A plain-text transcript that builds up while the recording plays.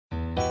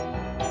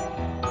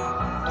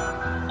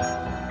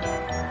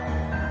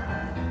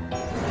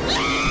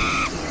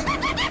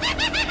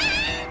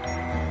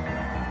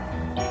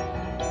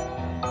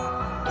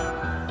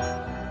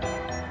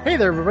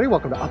there, everybody.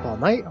 Welcome to Up All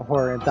Night, a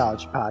horror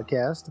anthology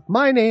podcast.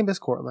 My name is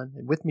Cortland,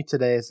 and with me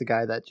today is the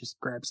guy that just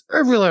grabs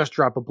every last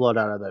drop of blood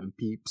out of them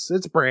peeps.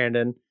 It's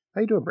Brandon.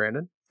 How you doing,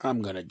 Brandon?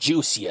 I'm gonna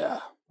juice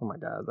ya. Oh my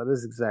god, that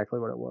is exactly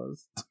what it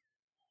was.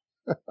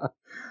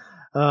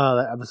 Oh,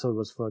 that episode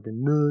was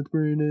fucking nuts,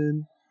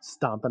 Brandon.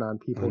 Stomping on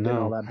people, getting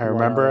all that blood. I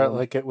remember it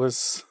like it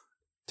was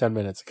 10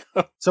 minutes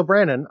ago. So,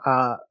 Brandon,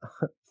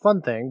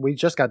 fun thing, we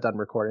just got done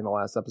recording the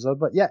last episode,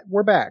 but yeah,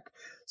 we're back.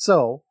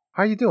 So,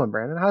 how are you doing,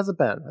 Brandon? How's it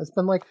been? It's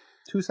been like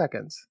 2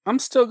 seconds. I'm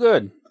still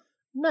good.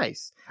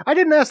 Nice. I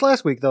didn't ask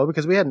last week, though,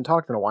 because we hadn't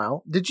talked in a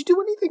while. Did you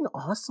do anything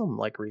awesome,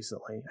 like,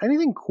 recently?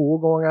 Anything cool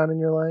going on in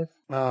your life?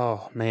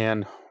 Oh,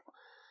 man.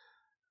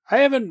 I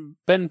haven't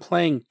been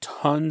playing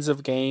tons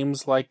of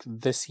games like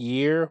this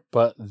year,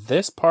 but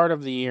this part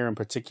of the year in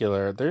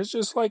particular, there's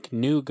just like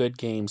new good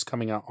games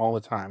coming out all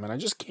the time, and I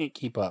just can't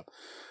keep up.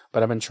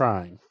 But I've been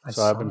trying.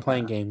 So I've been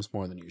playing games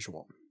more than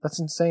usual. That's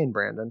insane,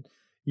 Brandon.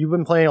 You've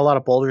been playing a lot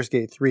of Baldur's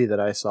Gate 3 that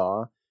I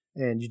saw,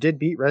 and you did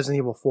beat Resident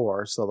Evil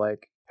 4, so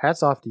like,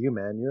 hats off to you,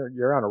 man.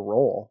 You're on a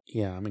roll.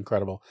 Yeah, I'm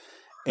incredible.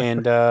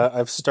 And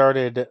I've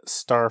started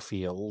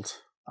Starfield.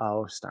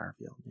 Oh,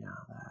 Starfield. Yeah,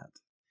 that.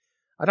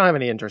 I don't have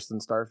any interest in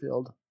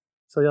Starfield,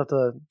 so you have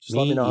to just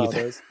let me know how it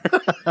is.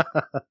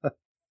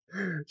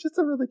 Just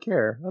don't really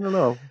care. I don't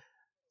know.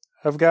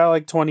 I've got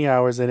like 20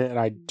 hours in it, and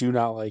I do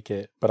not like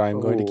it, but I'm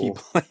going to keep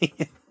playing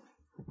it.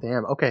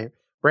 Damn. Okay.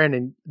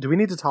 Brandon, do we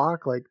need to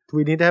talk? Like, do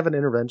we need to have an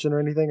intervention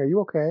or anything? Are you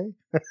okay?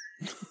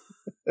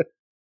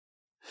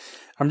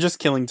 I'm just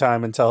killing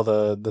time until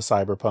the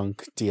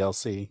Cyberpunk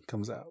DLC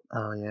comes out.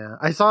 Oh, yeah.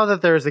 I saw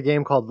that there's a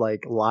game called,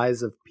 like,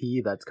 Lies of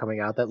P that's coming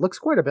out that looks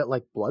quite a bit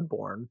like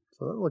Bloodborne.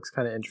 So that looks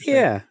kind of interesting.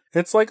 Yeah.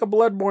 It's like a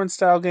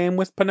Bloodborne-style game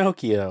with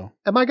Pinocchio.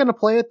 Am I going to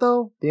play it,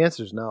 though? The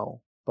answer is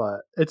no.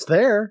 But it's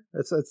there.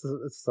 It's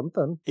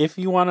something. If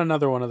you want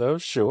another one of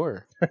those,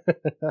 sure.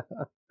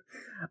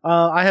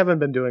 I haven't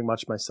been doing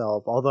much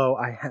myself, although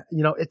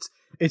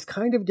it's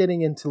kind of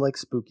getting into, like,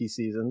 spooky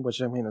season,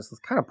 which, I mean, is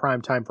kind of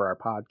prime time for our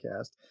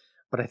podcast.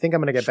 But I think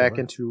I'm going to get back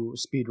into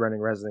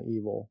speedrunning Resident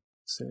Evil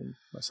soon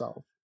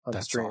myself on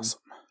the stream. Awesome.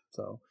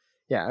 So,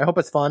 yeah, I hope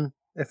it's fun.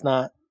 If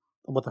not,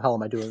 what the hell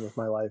am I doing with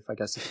my life? I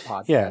guess it's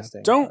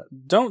podcasting. Yeah,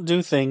 don't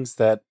do things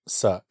that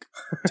suck.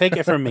 Take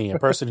it from me, a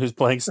person who's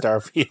playing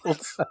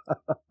Starfield.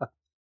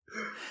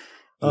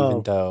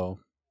 Even though,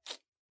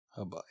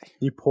 oh boy.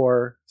 You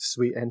poor,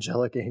 sweet,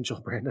 angelic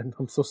angel, Brandon.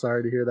 I'm so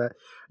sorry to hear that.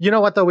 You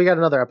know what, though? We got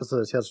another episode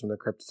of Tales from the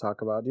Crypt to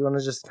talk about. Do you want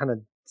to just kind of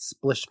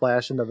splish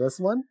splash into this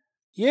one?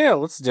 Yeah,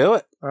 let's do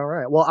it. All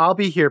right. Well, I'll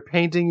be here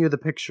painting you the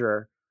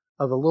picture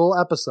of a little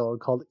episode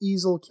called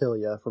Easel Kill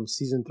Ya from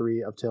Season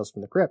 3 of Tales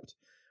from the Crypt.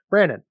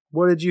 Brandon,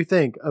 what did you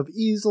think of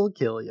Easel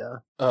Kill Ya?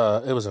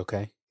 It was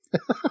okay.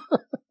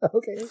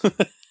 Okay.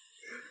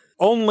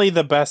 Only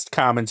the best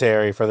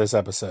commentary for this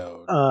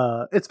episode.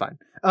 It's fine.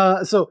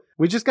 So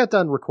we just got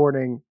done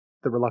recording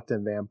The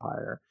Reluctant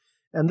Vampire,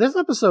 and this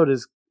episode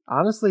is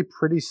honestly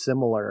pretty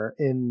similar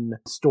in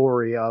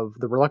story of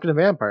The Reluctant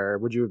Vampire.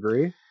 Would you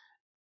agree?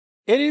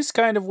 It is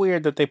kind of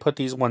weird that they put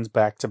these ones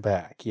back to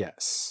back,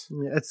 yes.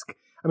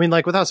 I mean,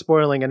 like, without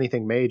spoiling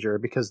anything major,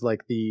 because,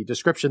 like, the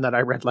description that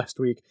I read last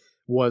week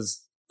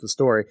was the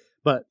story,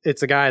 but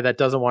it's a guy that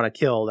doesn't want to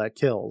kill that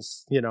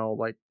kills,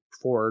 like,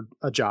 for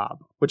a job,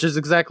 which is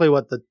exactly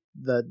what the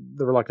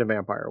Reluctant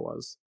Vampire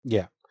was.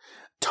 Yeah.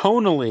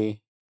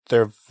 Tonally,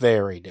 they're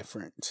very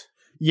different.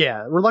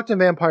 Yeah, Reluctant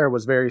Vampire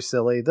was very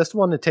silly. This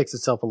one, it takes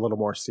itself a little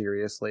more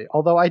seriously,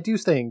 although I do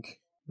think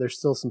there's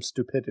still some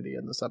stupidity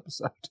in this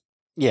episode.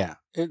 Yeah,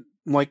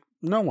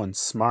 no one's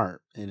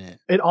smart in it.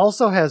 It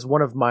also has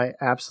one of my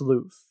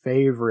absolute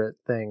favorite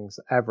things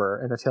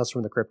ever in a Tales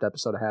from the Crypt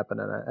episode to happen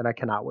in it, and I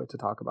cannot wait to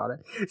talk about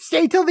it.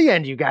 Stay till the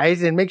end, you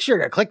guys, and make sure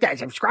to click that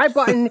subscribe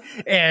button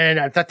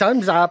and the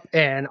thumbs up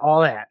and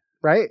all that,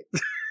 right?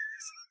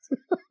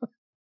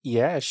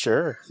 Yeah,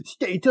 sure.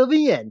 Stay till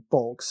the end,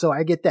 folks, so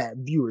I get that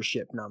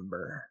viewership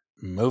number.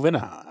 Moving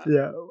on.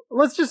 Yeah,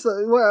 let's just,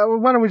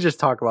 why don't we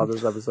just talk about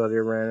this episode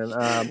here,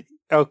 Brandon?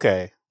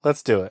 Okay.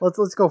 Let's do it.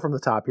 Let's go from the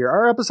top here.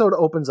 Our episode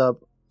opens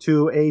up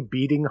to a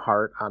beating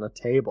heart on a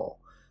table.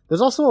 There's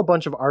also a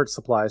bunch of art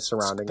supplies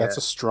surrounding it. That's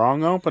a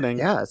strong opening.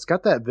 Yeah, it's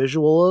got that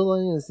visual,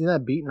 and you see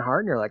that beating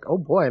heart, and you're like, oh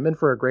boy, I'm in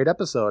for a great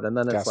episode. And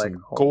then it's like,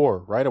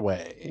 gore right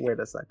away. Wait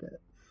a second.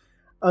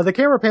 The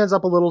camera pans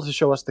up a little to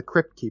show us the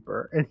Crypt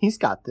Keeper, and he's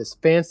got this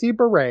fancy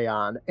beret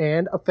on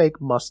and a fake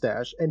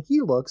mustache, and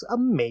he looks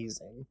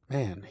amazing.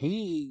 Man,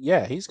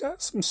 he's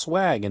got some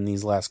swag in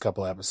these last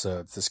couple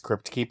episodes, this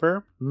Crypt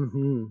Keeper.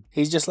 Mm-hmm.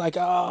 He's just like,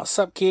 oh,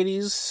 sup,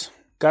 kiddies?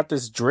 Got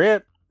this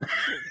drip.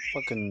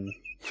 Fucking...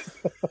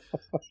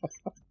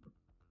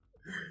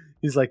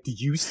 He's like, do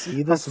you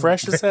see this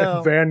fresh as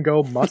hell Van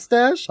Gogh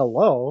mustache?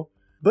 Hello?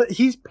 But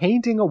he's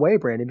painting away,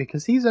 Brandon,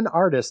 because he's an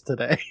artist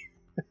today.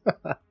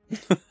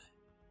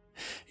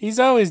 He's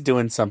always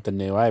doing something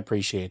new. I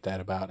appreciate that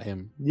about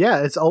him.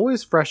 Yeah, it's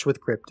always fresh with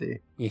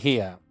Crypty.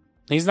 Yeah.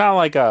 He's not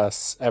like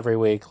us every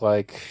week,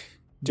 like,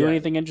 do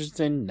anything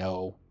interesting?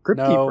 No. Crypt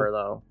Keeper,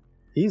 though.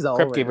 He's always...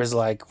 Crypt Keeper's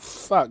like,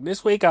 fuck,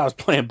 this week I was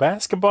playing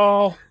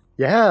basketball.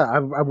 Yeah,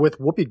 I'm with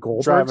Whoopi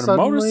Goldberg. Driving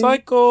suddenly. a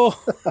motorcycle.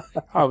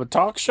 I'm a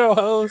talk show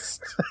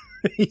host.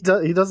 He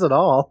does it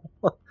all.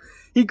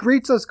 He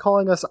greets us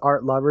calling us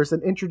art lovers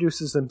and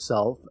introduces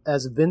himself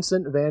as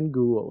Vincent Van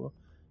Gogh.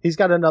 He's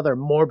got another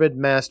morbid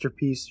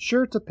masterpiece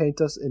sure to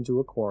paint us into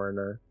a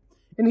coroner.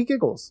 And he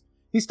giggles.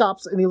 He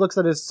stops and he looks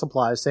at his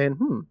supplies saying,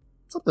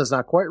 something's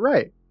not quite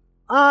right.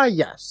 Ah,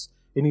 yes.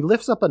 And he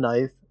lifts up a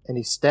knife and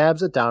he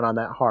stabs it down on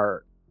that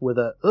heart with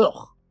a,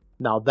 ugh.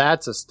 Now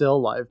that's a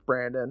still life,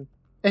 Brandon.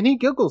 And he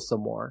giggles some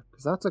more,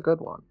 because that's a good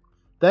one.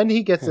 Then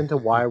he gets into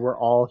why we're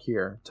all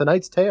here.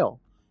 Tonight's tale.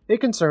 It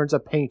concerns a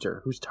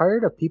painter who's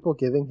tired of people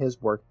giving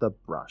his work the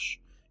brush.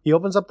 He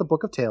opens up the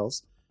book of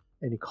tales,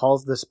 and he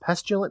calls this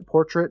pestilent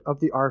portrait of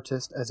the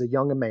artist as a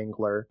young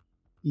mangler,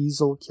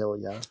 Easel kill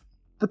ya.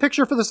 The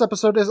picture for this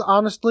episode is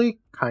honestly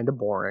kind of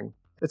boring.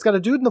 It's got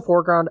a dude in the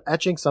foreground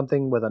etching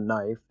something with a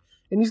knife,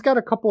 and he's got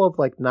a couple of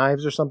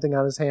knives or something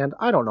on his hand.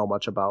 I don't know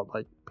much about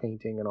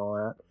painting and all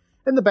that.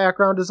 In the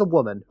background is a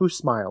woman who's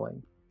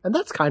smiling, and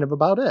that's kind of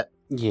about it.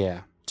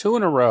 Yeah, 2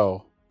 in a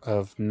row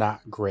of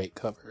not great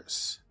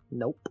covers.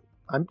 Nope.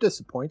 I'm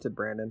disappointed,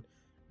 Brandon.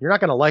 You're not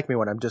going to like me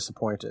when I'm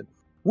disappointed.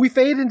 We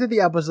fade into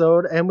the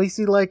episode and we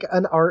see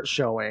an art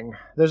showing.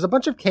 There's a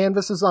bunch of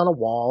canvases on a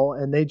wall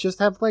and they just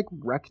have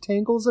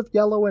rectangles of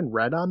yellow and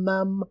red on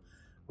them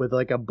with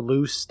a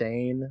blue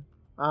stain.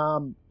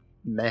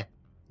 Meh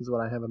is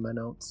what I have in my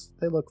notes.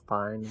 They look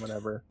fine,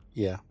 whatever.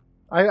 Yeah.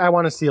 I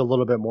want to see a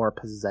little bit more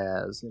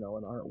pizzazz, in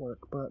artwork,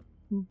 but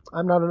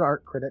I'm not an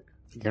art critic.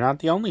 You're not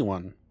the only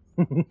one,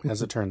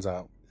 as it turns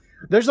out.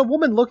 There's a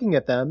woman looking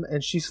at them,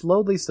 and she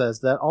slowly says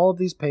that all of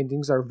these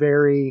paintings are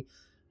very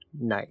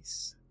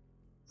nice.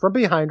 From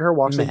behind her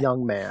walks a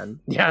young man,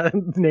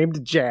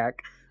 named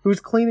Jack, who's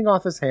cleaning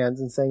off his hands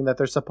and saying that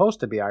they're supposed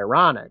to be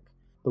ironic.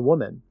 The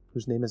woman,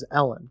 whose name is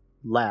Ellen,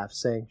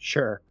 laughs, saying,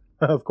 "Sure,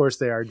 of course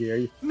they are,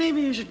 dear."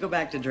 Maybe you should go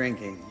back to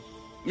drinking.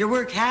 Your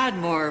work had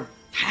more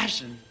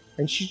passion.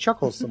 And she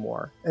chuckles some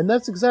more. And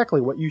that's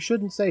exactly what you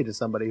shouldn't say to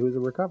somebody who's a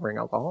recovering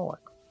alcoholic.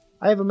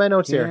 I have in my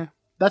notes here.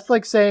 That's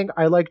like saying,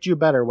 I liked you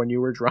better when you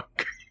were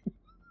drunk.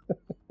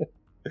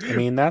 I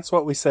mean, that's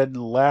what we said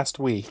last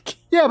week.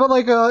 Yeah, but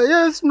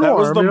it's Norm. That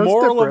was the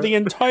moral of the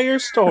entire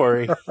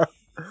story.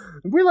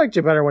 We liked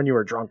you better when you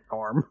were drunk,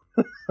 Norm.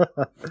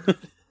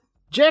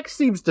 Jack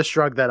seems to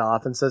shrug that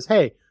off and says,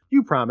 "Hey,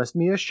 you promised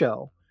me a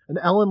show." And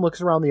Ellen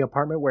looks around the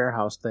apartment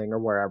warehouse thing or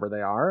wherever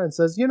they are and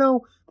says,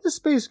 "This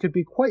space could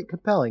be quite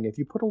compelling if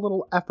you put a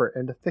little effort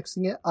into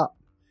fixing it up."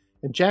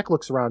 And Jack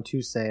looks around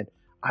too, saying,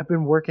 "I've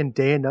been working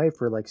day and night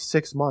for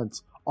 6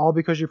 months, all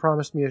because you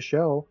promised me a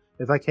show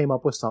if I came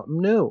up with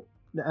something new."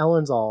 And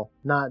Ellen's all,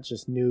 "Not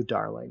just new,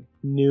 darling.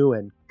 New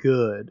and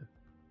good."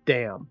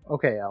 Damn.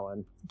 Okay,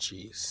 Ellen.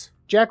 Jeez.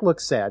 Jack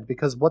looks sad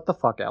because what the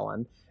fuck,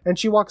 Ellen? And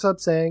she walks up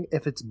saying,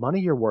 "If it's money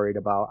you're worried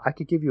about, I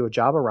could give you a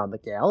job around the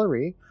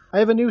gallery. I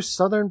have a new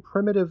Southern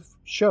primitive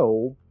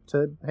show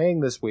to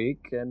hang this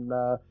week and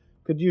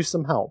could use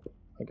some help,"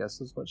 I guess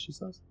is what she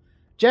says.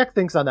 Jack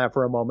thinks on that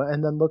for a moment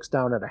and then looks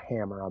down at a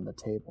hammer on the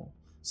table.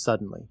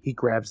 Suddenly, he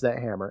grabs that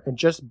hammer and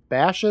just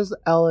bashes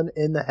Ellen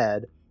in the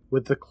head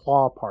with the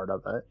claw part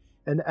of it.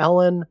 And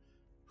Ellen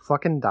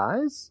fucking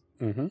dies?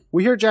 Mm-hmm.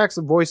 We hear Jack's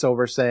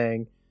voiceover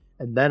saying,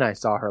 "And then I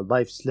saw her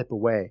life slip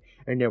away,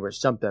 and there was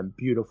something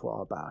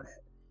beautiful about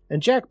it."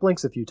 And Jack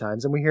blinks a few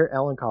times, and we hear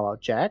Ellen call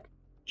out, "Jack?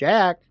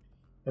 Jack?"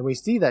 And we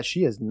see that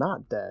she is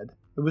not dead.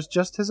 It was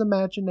just his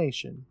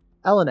imagination.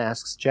 Ellen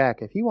asks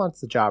Jack if he wants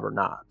the job or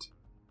not.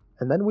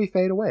 And then we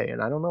fade away, and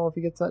I don't know if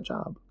he gets that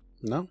job.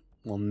 No,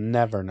 we'll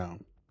never know.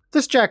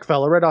 This Jack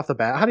fella, right off the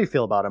bat, how do you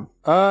feel about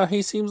him?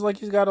 He seems like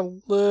he's got a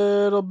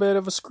little bit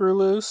of a screw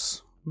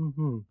loose.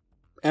 Mm-hmm.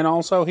 And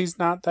also, he's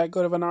not that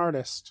good of an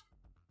artist.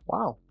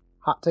 Wow.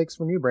 Hot takes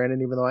from you,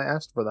 Brandon, even though I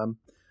asked for them.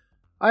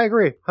 I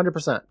agree,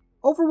 100%.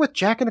 Over with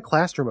Jack in a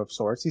classroom of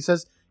sorts, he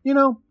says,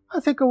 "I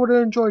think I would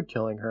have enjoyed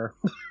killing her."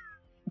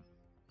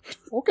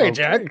 Okay,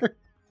 Jack.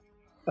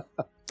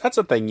 That's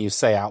a thing you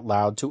say out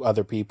loud to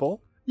other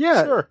people.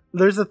 Yeah, sure.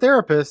 There's a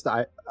therapist,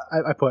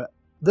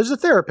 there's a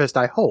therapist,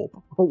 I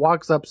hope, who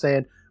walks up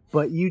saying,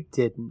 "But you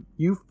didn't.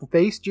 You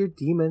faced your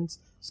demons,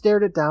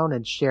 stared it down,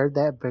 and shared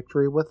that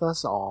victory with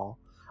us all.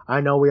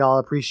 I know we all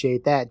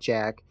appreciate that,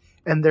 Jack."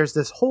 And there's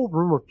this whole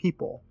room of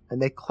people,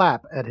 and they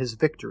clap at his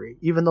victory,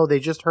 even though they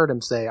just heard him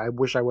say, "I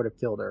wish I would have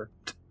killed her."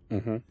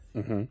 Mm-hmm,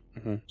 mm-hmm,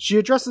 mm-hmm. She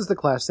addresses the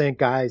class saying,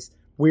 "Guys,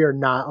 we are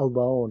not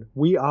alone.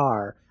 We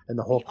are." And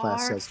the whole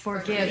class says,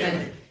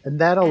 "Forgiven." And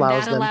that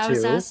allows them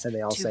us to, and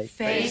they all say,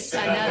 "Face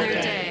another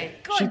day."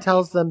 She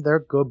tells them they're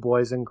good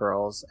boys and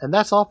girls. And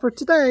that's all for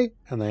today.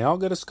 And they all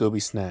get a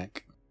Scooby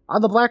snack.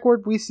 On the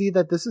blackboard, we see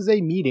that this is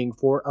a meeting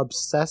for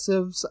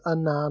Obsessives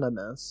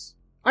Anonymous.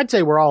 I'd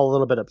say we're all a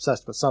little bit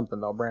obsessed with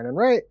something, though, Brandon,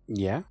 right?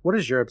 Yeah. What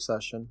is your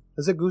obsession?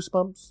 Is it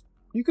Goosebumps?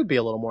 You could be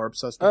a little more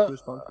obsessed with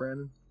Goosebumps,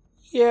 Brandon.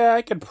 Yeah,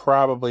 I could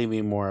probably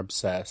be more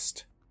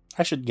obsessed.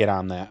 I should get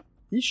on that.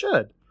 You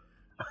should.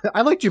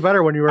 I liked you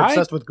better when you were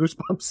obsessed with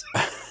Goosebumps.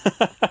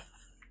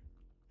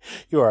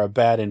 You are a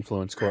bad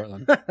influence,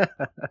 Cortland.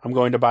 I'm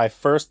going to buy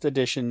first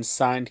edition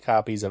signed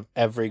copies of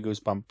every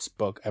Goosebumps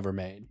book ever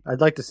made. I'd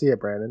like to see it,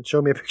 Brandon.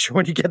 Show me a picture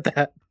when you get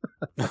that.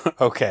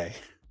 Okay.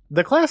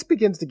 The class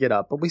begins to get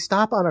up, but we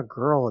stop on a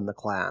girl in the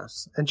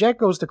class. And Jack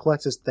goes to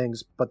collect his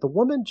things, but the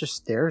woman just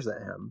stares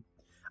at him.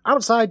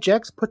 Outside,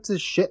 Jack puts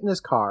his shit in his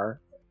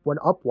car when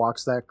up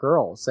walks that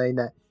girl, saying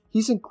that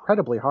he's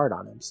incredibly hard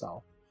on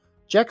himself.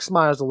 Jack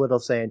smiles a little,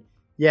 saying,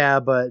 "Yeah,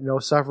 but no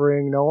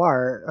suffering, no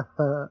art."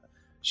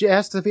 She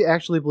asks if he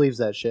actually believes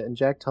that shit, and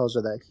Jack tells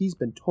her that he's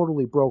been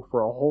totally broke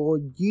for a whole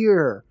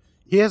year.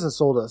 He hasn't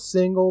sold a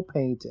single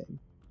painting.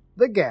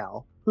 The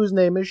gal, whose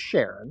name is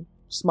Sharon,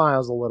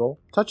 smiles a little,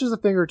 touches a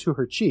finger to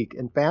her cheek,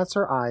 and bats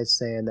her eyes,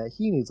 saying that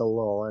he needs a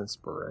little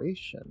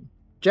inspiration.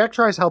 Jack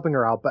tries helping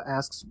her out, but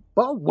asks,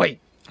 "But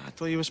wait!" I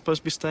thought you were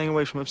supposed to be staying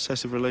away from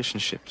obsessive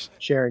relationships.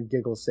 Sharon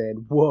giggles,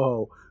 saying,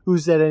 "Whoa, who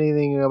said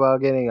anything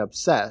about getting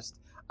obsessed?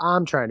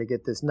 I'm trying to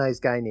get this nice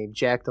guy named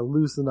Jack to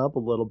loosen up a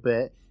little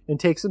bit and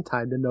take some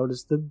time to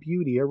notice the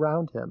beauty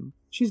around him."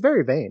 She's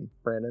very vain,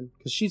 Brandon,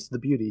 because she's the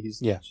beauty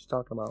she's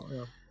talking about.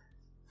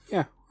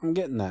 Yeah, I'm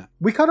getting that.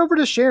 We cut over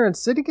to Sharon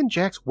sitting in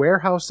Jack's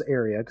warehouse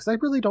area, because I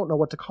really don't know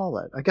what to call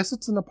it. I guess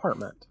it's an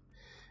apartment.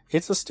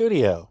 It's a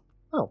studio.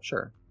 Oh,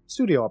 sure.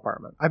 Studio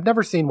apartment. I've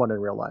never seen one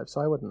in real life,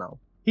 so I wouldn't know.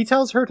 He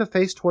tells her to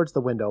face towards the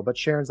window, but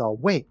Sharon's all,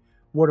 "Wait,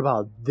 what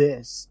about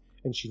this?"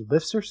 And she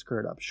lifts her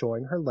skirt up,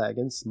 showing her leg,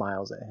 and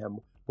smiles at him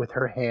with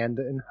her hand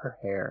in her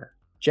hair.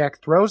 Jack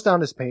throws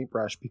down his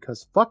paintbrush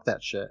because fuck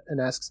that shit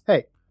and asks,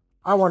 "Hey,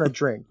 I want a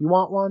drink. You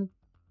want one?"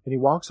 And he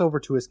walks over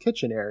to his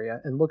kitchen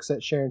area and looks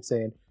at Sharon,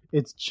 saying,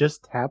 "It's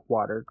just tap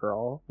water,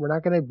 girl. We're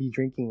not going to be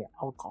drinking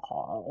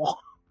alcohol."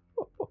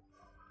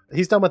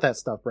 He's done with that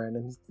stuff,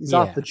 Brandon. He's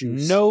off the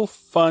juice. No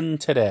fun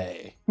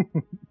today.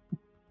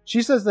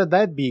 She says that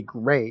that'd be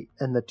great,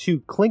 and the two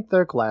clink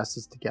their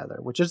glasses together,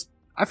 which is,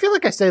 I feel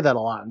like I say that a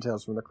lot in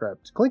Tales from the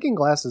Crypt. Clinking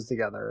glasses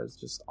together is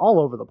just all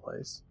over the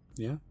place.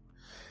 Yeah.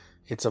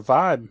 It's a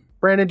vibe.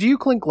 Brandon, do you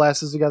clink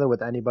glasses together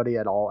with anybody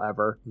at all,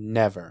 ever?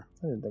 Never.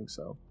 I didn't think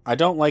so. I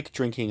don't like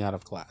drinking out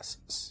of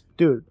glasses.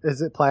 Dude,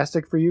 is it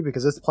plastic for you?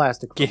 Because it's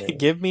plastic for me.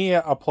 Give me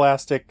a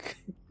plastic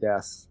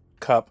Yes.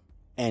 cup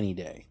any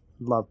day.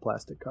 Love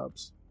plastic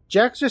cups.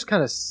 Jack's just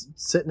kind of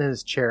sitting in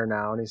his chair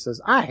now, and he says,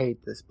 "I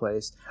hate this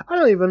place. I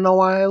don't even know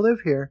why I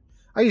live here.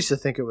 I used to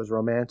think it was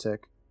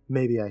romantic.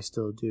 Maybe I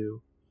still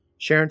do."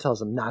 Sharon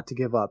tells him not to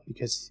give up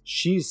because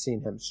she's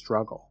seen him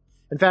struggle.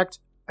 In fact,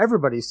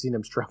 everybody's seen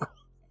him struggle.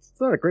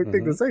 It's not a great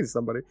thing to say to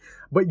somebody,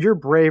 but you're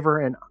braver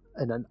and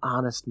an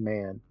honest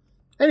man.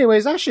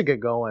 Anyways, I should get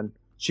going.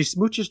 She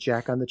smooches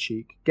Jack on the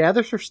cheek,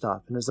 gathers her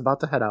stuff, and is about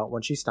to head out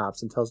when she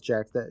stops and tells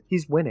Jack that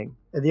he's winning,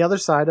 and the other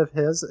side of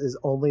his is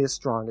only as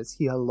strong as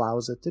he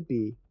allows it to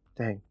be.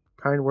 Dang,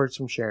 kind words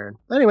from Sharon.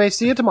 Anyway,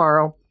 see you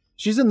tomorrow.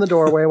 She's in the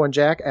doorway when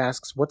Jack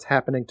asks what's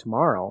happening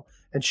tomorrow,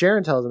 and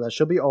Sharon tells him that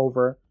she'll be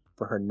over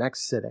for her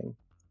next sitting,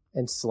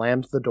 and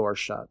slams the door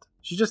shut.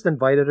 She just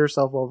invited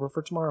herself over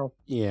for tomorrow.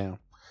 Yeah.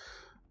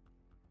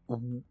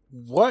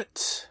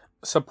 What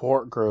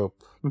support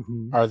group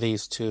are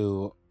these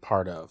two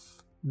part of?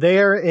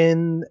 They're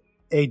in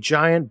a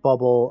giant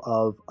bubble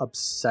of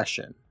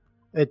obsession.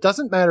 It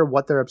doesn't matter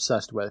what they're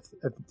obsessed with.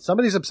 If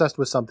somebody's obsessed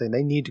with something,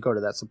 they need to go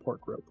to that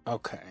support group.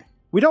 Okay.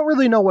 We don't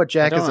really know what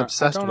Jack is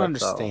obsessed with, I don't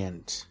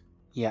understand. Though.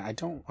 Yeah, I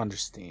don't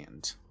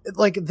understand.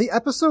 Like, the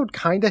episode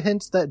kind of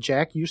hints that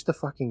Jack used to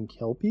fucking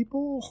kill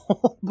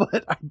people,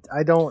 but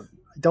I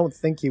don't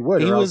think he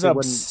would. He was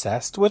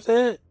obsessed with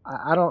it?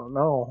 I don't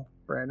know,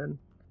 Brandon.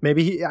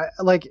 Maybe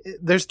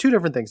there's two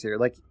different things here.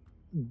 Like,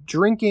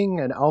 drinking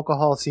and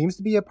alcohol seems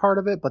to be a part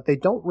of it, but they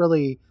don't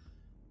really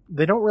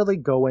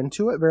go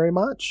into it very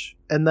much.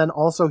 And then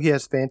also he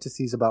has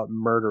fantasies about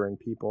murdering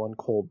people in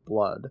cold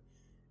blood,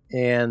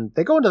 and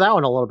they go into that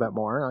one a little bit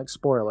more, like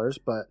spoilers,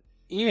 but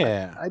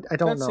yeah, I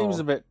don't know.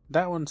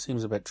 That one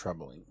seems a bit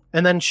troubling.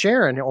 And then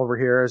Sharon over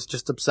here is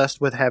just obsessed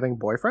with having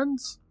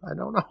boyfriends. I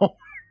don't know.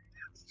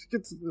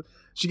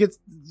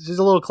 she's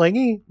a little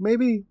clingy,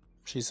 maybe.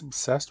 She's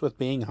obsessed with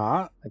being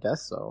hot? I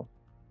guess so.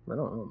 I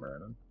don't know,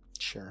 Brandon.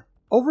 Sure.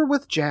 Over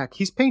with Jack,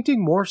 he's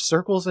painting more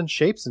circles and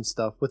shapes and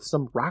stuff with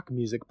some rock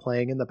music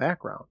playing in the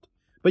background.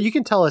 But you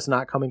can tell it's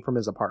not coming from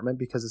his apartment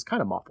because it's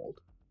kind of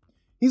muffled.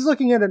 He's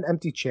looking at an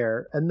empty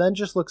chair and then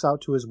just looks out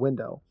to his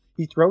window.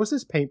 He throws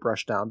his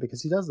paintbrush down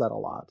because he does that a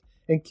lot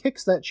and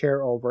kicks that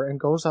chair over and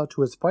goes out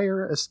to his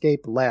fire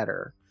escape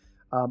ladder.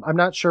 I'm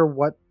not sure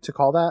what to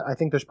call that. I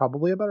think there's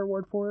probably a better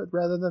word for it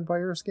rather than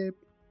fire escape.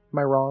 Am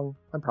I wrong?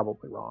 I'm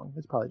probably wrong.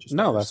 It's probably just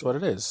no, that's what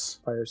it is.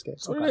 Fire escape.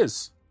 That's what it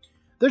is.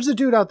 There's a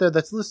dude out there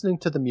that's listening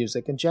to the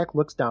music, and Jack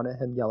looks down at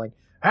him yelling,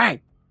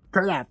 "Hey,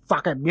 turn that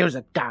fucking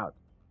music down."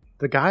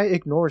 The guy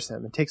ignores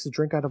him and takes a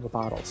drink out of a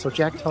bottle, so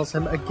Jack tells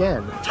him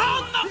again,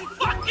 "Turn the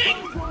fucking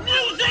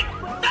music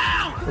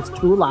down!" It's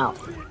too loud.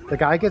 The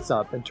guy gets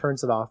up and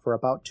turns it off for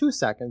about 2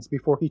 seconds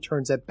before he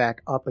turns it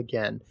back up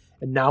again,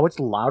 and now it's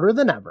louder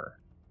than ever.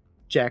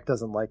 Jack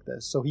doesn't like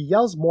this, so he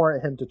yells more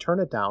at him to turn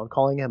it down,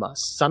 calling him a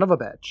son of a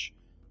bitch.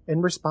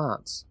 In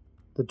response,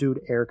 the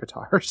dude air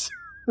guitars.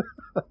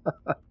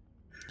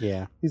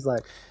 Yeah. He's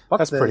like, fuck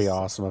That's this. pretty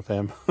awesome of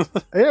him.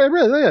 It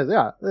really is,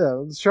 yeah.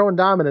 Showing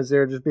dominance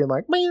there, just being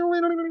like,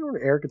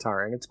 air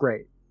guitaring. It's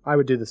great. I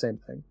would do the same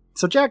thing.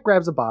 So Jack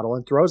grabs a bottle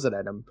and throws it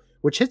at him,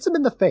 which hits him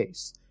in the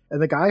face,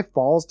 and the guy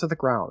falls to the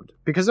ground.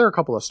 Because there are a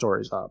couple of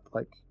stories up.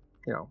 Like,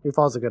 he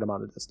falls a good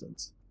amount of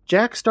distance.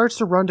 Jack starts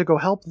to run to go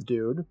help the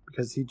dude,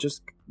 because he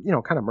just,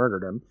 kind of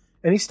murdered him.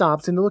 And he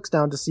stops and he looks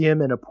down to see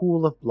him in a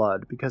pool of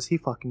blood, because he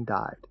fucking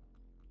died.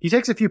 He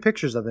takes a few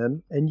pictures of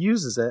him and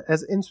uses it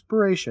as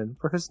inspiration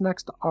for his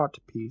next art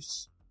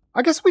piece.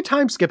 I guess we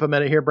time skip a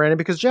minute here, Brandon,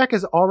 because Jack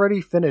has already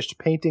finished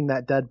painting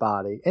that dead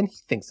body, and he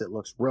thinks it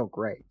looks real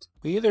great.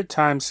 We either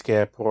time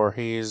skip or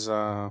he's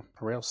a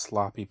real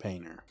sloppy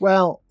painter.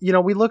 Well,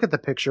 we look at the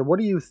picture. What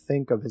do you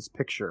think of his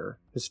picture?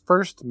 His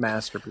first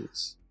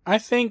masterpiece? I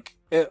think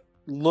it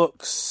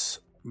looks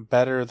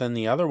better than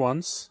the other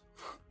ones,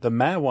 the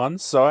mad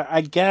ones. So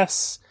I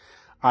guess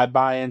I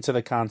buy into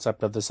the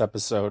concept of this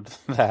episode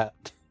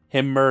that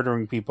him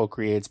murdering people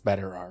creates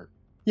better art.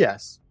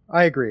 Yes.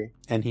 I agree.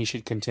 And he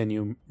should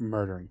continue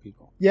murdering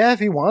people. Yeah, if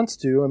he wants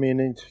to. I mean,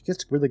 he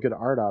gets really good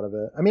art out of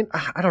it. I mean,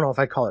 I don't know if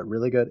I'd call it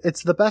really good.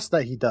 It's the best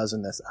that he does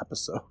in this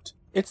episode.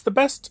 It's the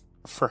best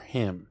for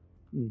him.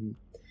 Mm-hmm.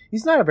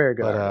 He's not a very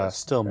good artist.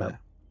 Still meh.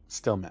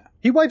 Still meh.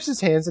 He wipes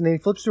his hands and he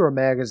flips through a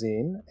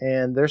magazine,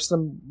 and there's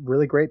some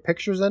really great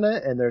pictures in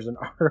it, and there's an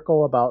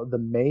article about the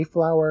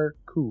Mayflower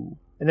coup.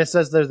 And it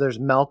says there's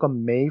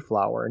Malcolm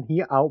Mayflower, and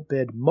he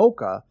outbid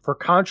Mocha for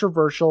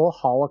controversial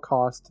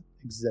Holocaust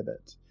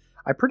exhibit.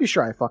 I'm pretty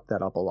sure I fucked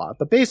that up a lot.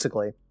 But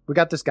basically, we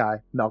got this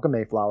guy, Malcolm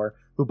Mayflower,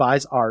 who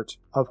buys art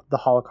of the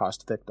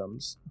Holocaust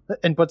victims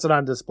and puts it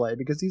on display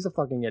because he's a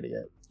fucking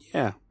idiot.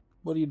 Yeah.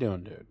 What are you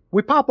doing, dude?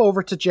 We pop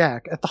over to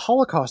Jack at the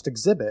Holocaust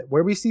exhibit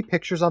where we see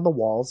pictures on the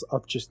walls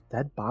of just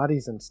dead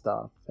bodies and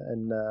stuff.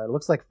 And it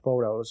looks like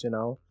photos,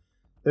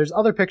 There's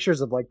other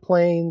pictures of like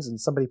planes and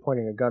somebody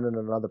pointing a gun at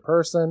another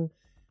person.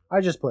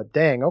 I just put,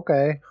 dang,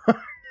 okay.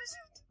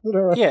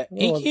 Yeah,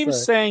 he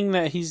keeps saying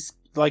that he's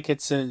like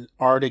it's an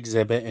art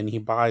exhibit and he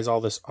buys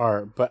all this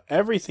art, but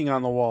everything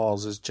on the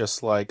walls is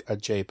just like a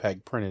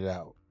JPEG printed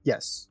out.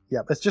 Yes.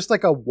 Yeah. It's just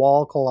like a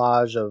wall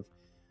collage of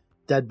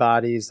dead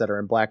bodies that are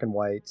in black and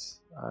white.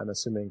 I'm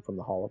assuming from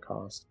the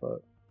Holocaust,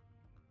 but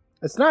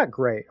it's not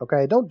great.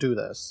 Okay. Don't do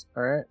this.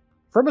 All right.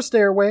 From a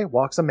stairway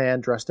walks a man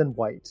dressed in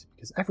white,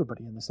 because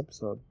everybody in this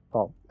episode,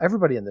 well,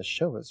 everybody in this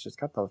show has just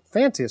got the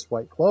fanciest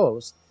white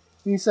clothes.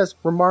 And he says,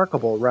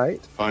 remarkable,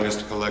 right?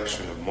 Finest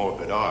collection of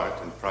morbid art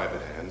in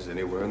private hands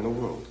anywhere in the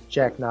world.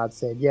 Jack nods,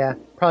 saying, yeah,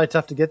 probably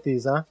tough to get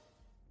these, huh?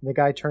 And the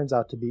guy turns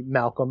out to be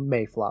Malcolm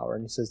Mayflower,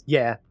 and he says,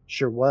 yeah,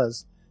 sure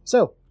was.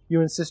 So, you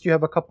insist you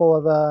have a couple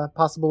of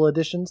possible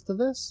additions to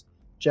this?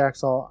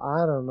 Jack's all,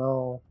 I don't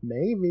know,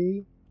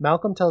 maybe.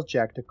 Malcolm tells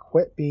Jack to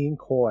quit being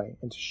coy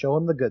and to show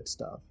him the good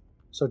stuff.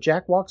 So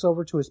Jack walks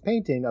over to his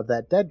painting of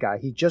that dead guy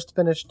he just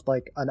finished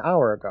like an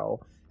hour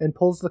ago and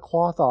pulls the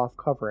cloth off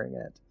covering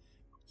it.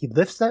 He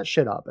lifts that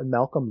shit up, and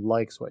Malcolm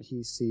likes what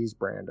he sees,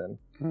 Brandon.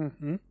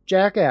 Mm-hmm.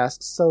 Jack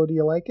asks, so do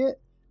you like it?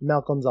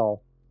 Malcolm's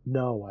all,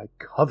 no, I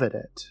covet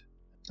it.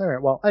 All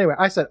right, well, anyway,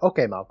 I said,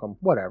 okay, Malcolm,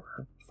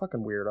 whatever.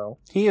 Fucking weirdo.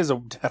 He is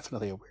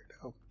definitely a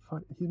weirdo.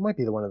 He might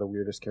be one of the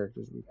weirdest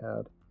characters we've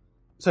had.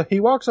 So he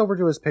walks over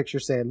to his picture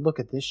saying,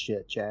 look at this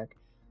shit, Jack.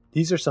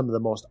 These are some of the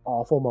most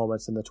awful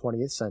moments in the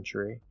 20th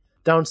century.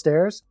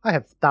 Downstairs, I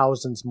have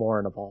thousands more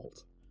in a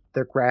vault.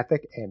 They're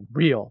graphic and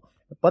real.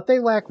 But they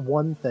lack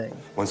one thing.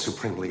 One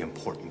supremely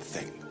important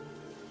thing.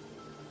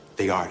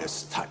 The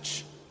artist's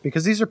touch.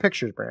 Because these are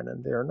pictures,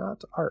 Brandon. They are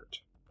not art.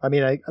 I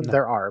mean,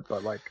 they're art,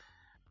 but like,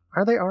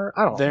 are they art?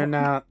 I don't know. They're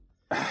not.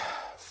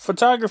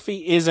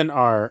 Photography is an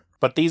art,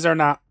 but these are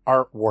not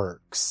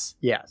artworks.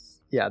 Yes.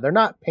 Yeah, they're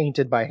not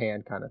painted by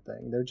hand kind of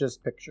thing. They're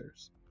just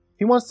pictures.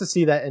 He wants to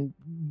see that and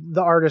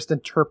the artist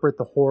interpret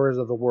the horrors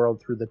of the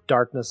world through the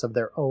darkness of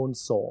their own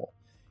soul.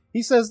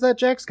 He says that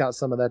Jack's got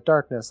some of that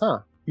darkness, huh?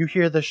 You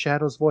hear the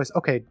shadow's voice.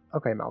 Okay,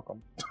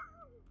 Malcolm.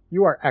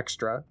 You are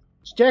extra.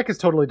 Jack is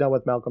totally done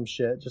with Malcolm's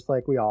shit, just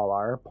like we all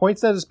are.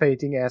 Points at his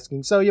painting,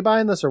 asking, so you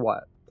buying this or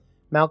what?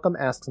 Malcolm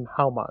asks him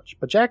how much,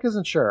 but Jack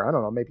isn't sure. I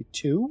don't know, maybe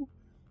 $2?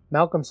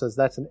 Malcolm says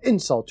that's an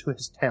insult to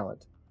his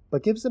talent,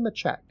 but gives him a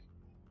check.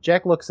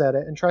 Jack looks at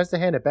it and tries to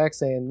hand it back,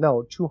 saying,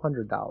 no,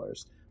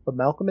 $200. But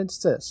Malcolm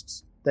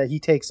insists that he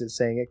takes it,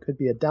 saying it could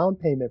be a down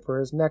payment for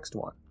his next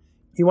one.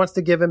 He wants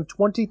to give him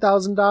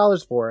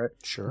 $20,000 for it,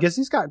 sure, because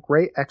he's got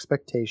great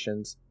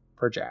expectations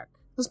for Jack.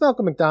 This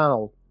Malcolm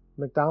Mayflower,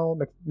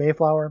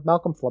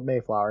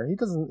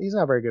 he's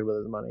not very good with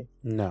his money.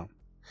 No.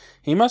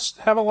 He must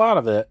have a lot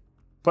of it,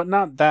 but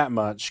not that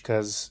much,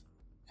 because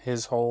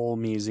his whole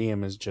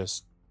museum is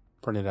just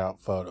printed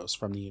out photos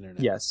from the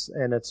internet. Yes,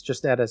 and it's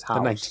just at his house.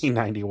 The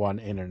 1991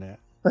 internet.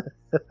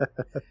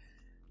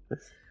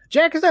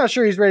 Jack is not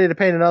sure he's ready to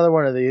paint another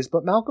one of these,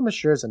 but Malcolm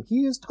assures him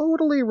he is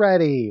totally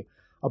ready.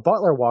 A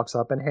butler walks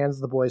up and hands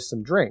the boys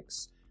some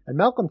drinks, and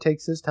Malcolm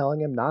takes his,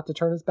 telling him not to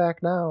turn his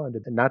back now and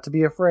not to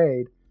be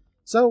afraid.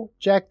 So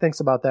Jack thinks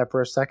about that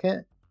for a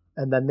second,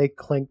 and then they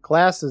clink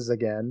glasses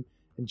again,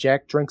 and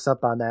Jack drinks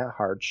up on that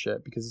hard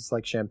shit because it's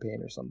like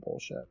champagne or some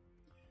bullshit.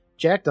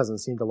 Jack doesn't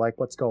seem to like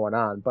what's going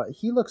on, but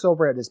he looks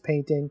over at his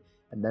painting,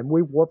 and then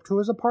we warp to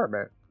his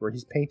apartment, where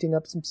he's painting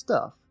up some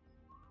stuff.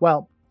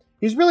 Well,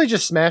 he's really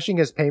just smashing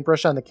his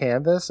paintbrush on the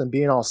canvas and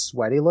being all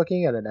sweaty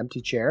looking at an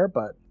empty chair,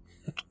 but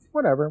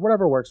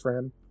whatever works for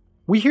him.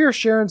 We hear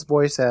Sharon's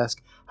voice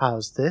ask,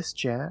 "How's this,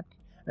 Jack?"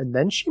 And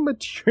then she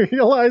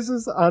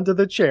materializes onto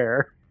the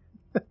chair,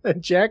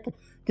 and Jack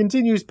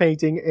continues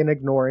painting and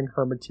ignoring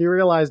her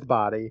materialized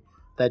body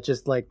that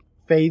just, like,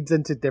 fades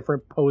into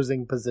different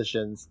posing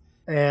positions,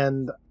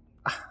 and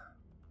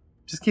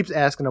just keeps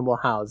asking him, well,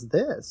 how's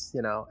this?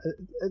 You know?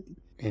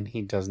 And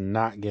he does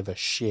not give a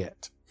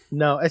shit.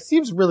 No, it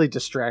seems really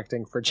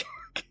distracting for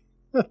Jack.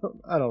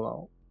 I don't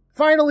know.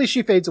 Finally,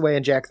 she fades away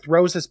and Jack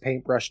throws his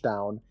paintbrush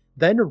down.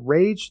 Then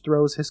Rage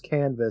throws his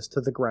canvas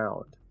to the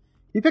ground.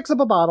 He picks up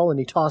a bottle and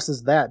he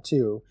tosses that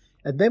too.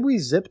 And then we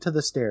zip to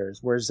the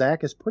stairs where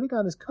Zach is putting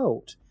on his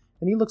coat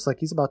and he looks like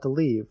he's about to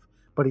leave.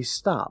 But he's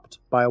stopped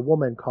by a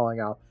woman calling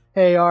out,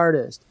 "Hey,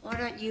 artist." Why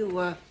don't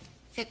you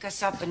pick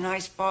us up a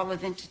nice ball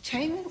of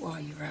entertainment while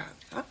you're out,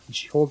 huh? And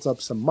she holds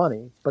up some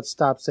money, but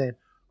stops saying,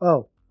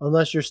 "Oh,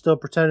 unless you're still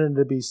pretending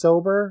to be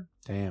sober."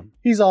 Damn.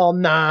 He's all,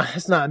 "Nah,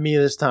 it's not me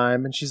this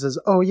time." And she says,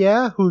 "Oh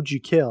yeah? Who'd you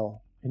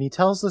kill?" And he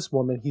tells this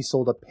woman he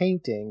sold a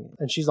painting.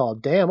 And she's all,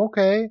 "Damn,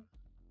 okay.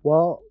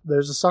 Well,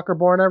 there's a sucker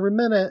born every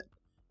minute."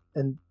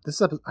 And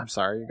this episode, I'm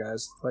sorry, you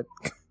guys. Like,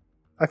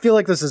 I feel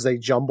like this is a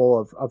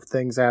jumble of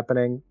things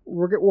happening.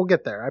 We'll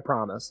get there, I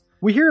promise.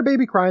 We hear a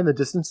baby cry in the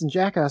distance, and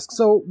Jack asks,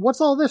 "So,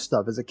 what's all this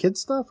stuff? Is it kid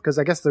stuff?" Because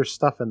I guess there's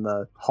stuff in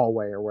the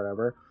hallway or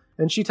whatever.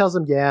 And she tells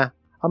him, "Yeah,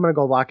 I'm going to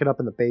go lock it up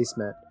in the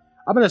basement.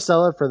 I'm going to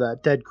sell it for the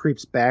dead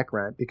creep's back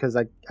rent," because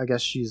I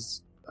guess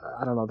she's,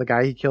 I don't know, the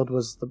guy he killed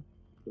was the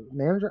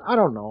manager? I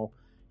don't know.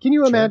 Can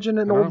you imagine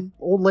an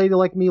old lady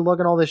like me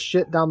lugging all this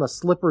shit down the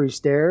slippery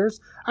stairs?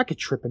 I could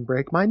trip and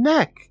break my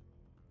neck.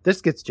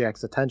 This gets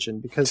Jack's attention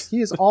because he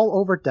is all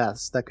over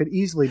deaths that could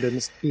easily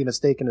be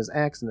mistaken as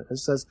accident, and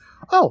says,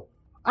 "Oh,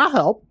 I'll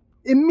help."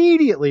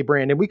 Immediately,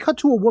 Brandon, we cut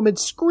to a woman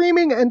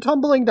screaming and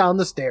tumbling down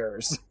the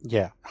stairs.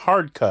 Yeah,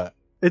 hard cut.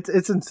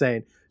 It's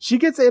insane. She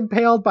gets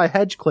impaled by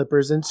hedge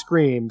clippers and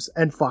screams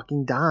and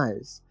fucking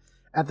dies.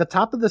 At the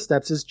top of the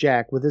steps is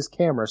Jack with his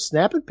camera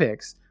snapping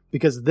pics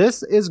because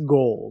this is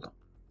gold.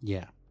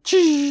 Yeah.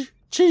 It's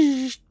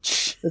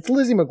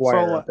Lizzie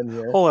McGuire up in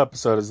here. Whole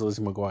episode is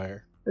Lizzie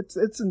McGuire.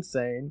 It's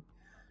insane.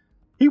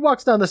 He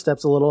walks down the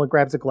steps a little and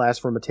grabs a glass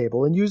from a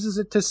table and uses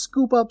it to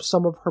scoop up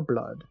some of her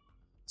blood.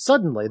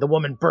 Suddenly, the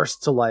woman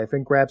bursts to life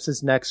and grabs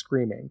his neck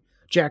screaming.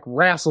 Jack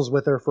wrestles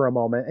with her for a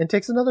moment and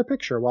takes another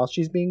picture while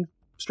she's being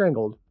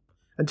strangled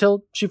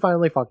until she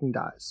finally fucking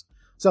dies.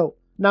 So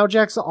now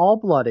Jack's all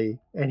bloody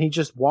and he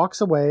just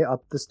walks away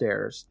up the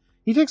stairs.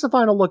 He takes a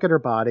final look at her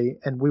body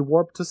and we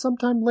warp to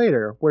sometime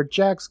later where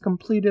Jack's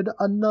completed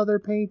another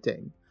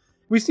painting.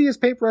 We see his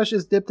paintbrush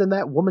is dipped in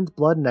that woman's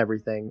blood and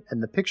everything,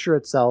 and the picture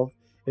itself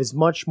is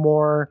much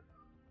more,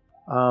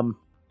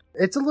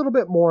 it's a little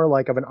bit more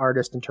like of an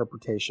artist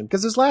interpretation,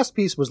 because his last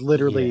piece was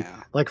literally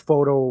like it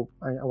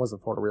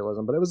wasn't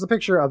photorealism, but it was a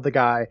picture of the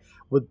guy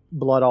with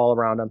blood all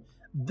around him.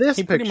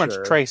 He pretty much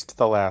traced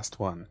the last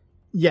one.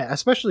 Yeah,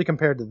 especially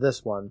compared to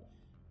this one,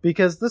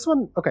 because this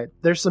one, okay,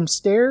 there's some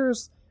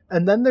stairs,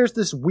 and then there's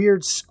this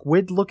weird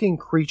squid-looking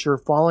creature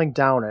falling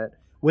down it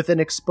with an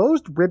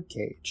exposed rib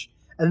cage.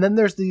 And then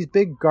there's these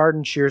big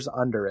garden shears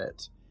under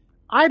it.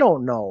 I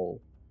don't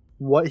know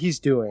what he's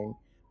doing,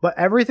 but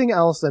everything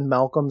else in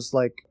Malcolm's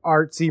like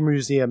artsy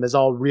museum is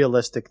all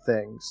realistic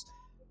things.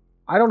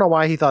 I don't know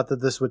why he thought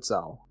that this would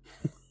sell.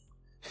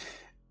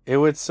 It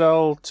would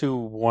sell to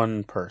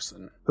one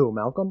person. Who,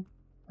 Malcolm?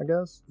 I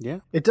guess? Yeah.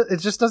 It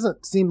just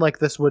doesn't seem like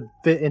this would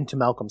fit into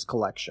Malcolm's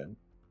collection.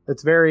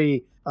 It's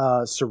very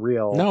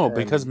surreal. No,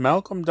 because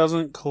Malcolm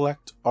doesn't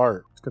collect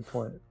art. Good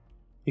point.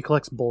 He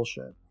collects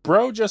bullshit.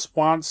 Bro just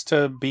wants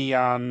to be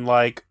on,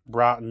 like,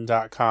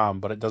 Rotten.com,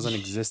 but it doesn't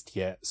exist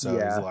yet. So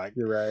yeah, he's like,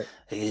 you're right.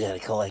 You gotta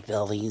collect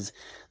all these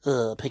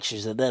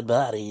pictures of dead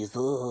bodies.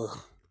 Ugh.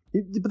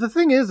 But the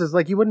thing is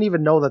like, you wouldn't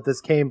even know that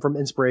this came from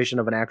inspiration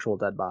of an actual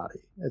dead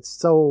body. It's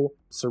so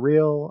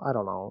surreal. I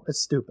don't know.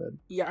 It's stupid.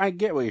 Yeah, I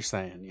get what you're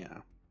saying, yeah.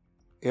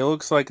 It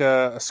looks like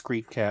a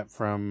screed cat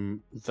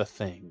from The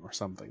Thing or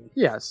something.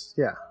 Yes,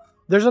 yeah.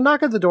 There's a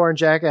knock at the door and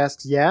Jack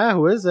asks, "Yeah,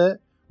 who is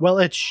it?" Well,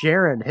 it's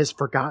Sharon, his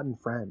forgotten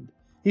friend.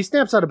 He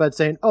snaps out of bed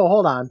saying, "Oh,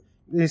 hold on."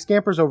 He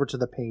scampers over to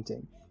the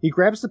painting. He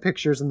grabs the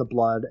pictures and the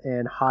blood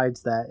and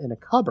hides that in a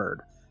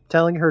cupboard,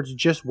 telling her to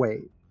just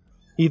wait.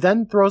 He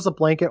then throws a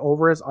blanket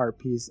over his art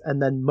piece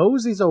and then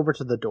moseys over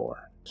to the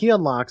door. He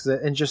unlocks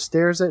it and just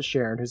stares at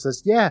Sharon, who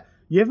says, "Yeah,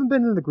 you haven't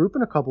been in the group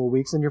in a couple of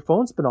weeks and your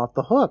phone's been off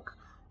the hook."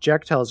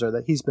 Jack tells her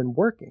that he's been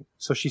working,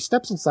 so she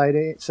steps inside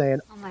it, saying,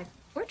 On my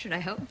portrait, I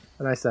hope.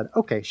 And I said,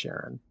 "Okay,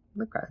 Sharon.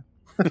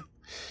 Okay."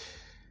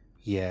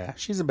 Yeah,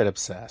 she's a bit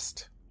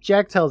obsessed.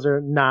 Jack tells her,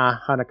 "Nah,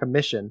 on a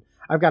commission.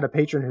 I've got a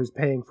patron who's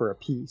paying for a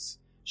piece."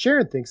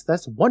 Sharon thinks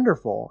that's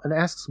wonderful and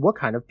asks what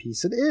kind of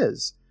piece it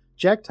is.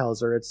 Jack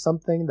tells her it's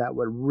something that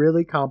would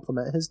really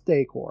complement his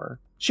decor.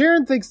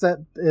 Sharon thinks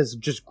that is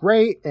just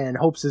great and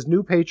hopes his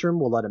new patron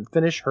will let him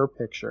finish her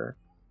picture.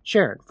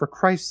 Sharon, for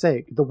Christ's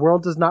sake, the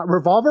world does not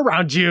revolve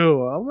around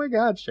you. Oh my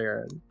God,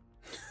 Sharon.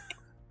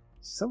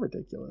 So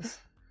ridiculous.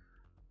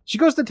 She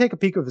goes to take a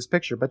peek of his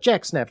picture, but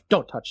Jack snaps,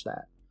 don't touch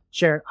that.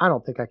 Sharon, I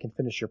don't think I can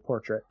finish your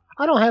portrait.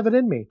 I don't have it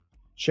in me.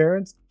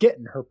 Sharon's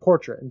getting her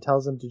portrait and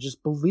tells him to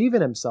just believe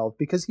in himself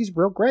because he's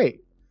real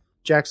great.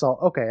 Jack's all,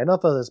 okay,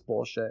 enough of this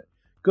bullshit.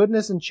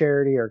 Goodness and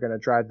charity are going to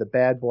drive the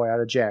bad boy out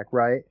of Jack,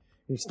 right?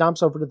 And he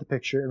stomps over to the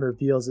picture and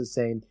reveals it,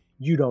 saying,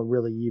 you don't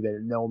really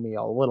even know me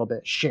a little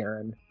bit,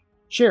 Sharon.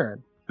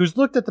 Sharon, who's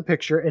looked at the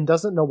picture and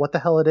doesn't know what the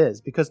hell it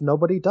is because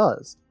nobody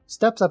does,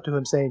 steps up to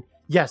him saying,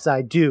 yes,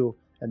 I do,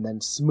 and then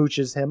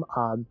smooches him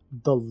on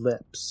the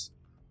lips.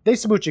 They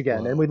smooch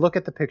again, and we look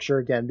at the picture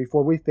again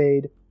before we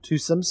fade to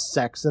some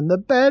sex in the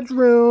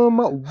bedroom.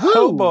 Woo!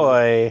 Oh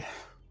boy.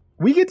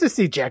 We get to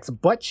see Jack's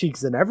butt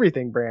cheeks and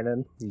everything,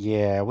 Brandon.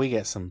 Yeah, we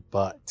get some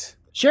butt.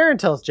 Sharon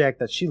tells Jack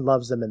that she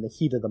loves him in the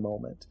heat of the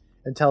moment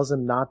and tells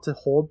him not to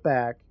hold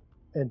back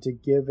and to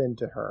give in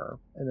to her.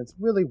 And it's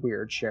really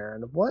weird,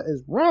 Sharon. What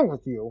is wrong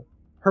with you?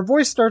 Her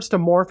voice starts to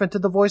morph into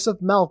the voice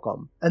of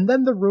Malcolm, and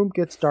then the room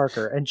gets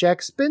darker, and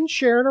Jack spins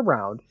Sharon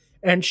around,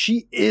 and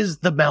she is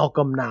the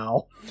Malcolm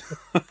now.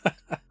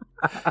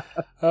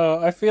 Oh,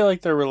 I feel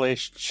like their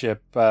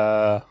relationship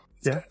got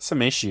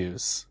some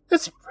issues.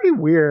 It's pretty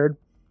weird.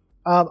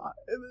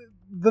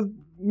 The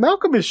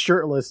Malcolm is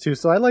shirtless too,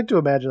 so I like to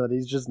imagine that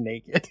he's just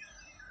naked.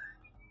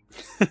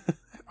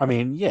 I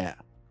mean, yeah.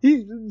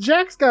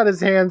 Jack's got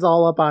his hands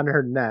all up on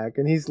her neck,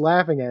 and he's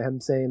laughing at him,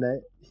 saying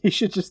that he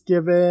should just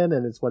give in,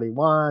 and it's what he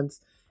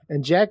wants.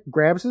 And Jack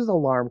grabs his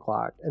alarm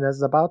clock and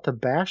is about to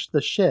bash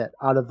the shit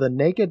out of the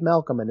naked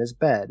Malcolm in his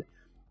bed.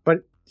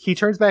 But he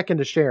turns back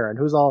into Sharon,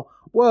 who's all,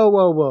 whoa,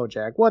 whoa, whoa,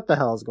 Jack, what the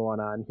hell's going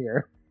on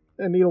here?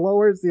 And he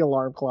lowers the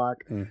alarm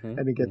clock,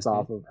 and he gets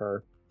off of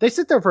her. They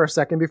sit there for a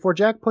second before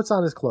Jack puts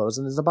on his clothes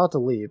and is about to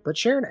leave, but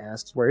Sharon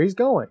asks where he's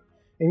going,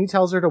 and he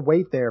tells her to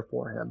wait there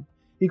for him.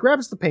 He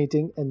grabs the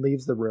painting and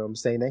leaves the room,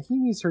 saying that he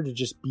needs her to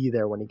just be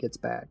there when he gets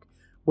back.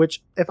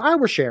 Which, if I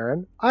were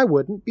Sharon, I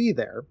wouldn't be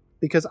there,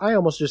 because I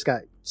almost just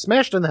got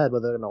smashed in the head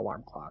with an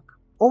alarm clock.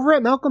 Over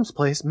at Malcolm's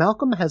place,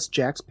 Malcolm has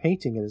Jack's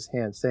painting in his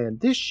hand, saying,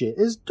 this shit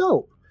is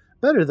dope.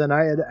 Better than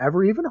I had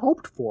ever even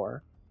hoped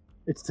for.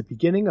 It's the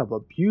beginning of a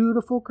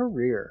beautiful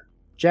career.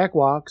 Jack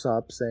walks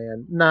up,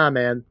 saying, nah,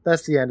 man,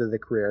 that's the end of the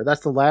career.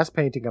 That's the last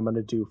painting I'm going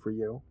to do for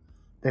you.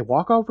 They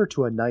walk over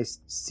to a nice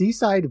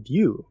seaside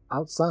view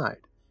outside.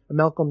 And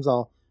Malcolm's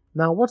all,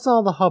 now what's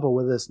all the hubba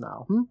with this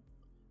now,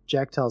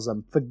 Jack tells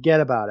him, forget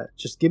about it.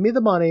 Just give me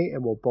the money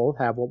and we'll both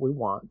have what we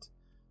want.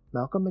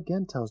 Malcolm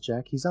again tells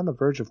Jack he's on the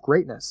verge of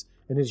greatness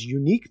and his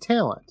unique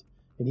talent,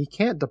 and he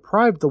can't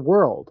deprive the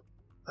world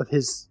of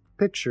his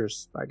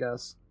pictures, I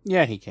guess.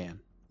 Yeah, he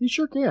can. He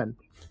sure can.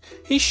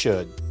 He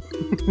should.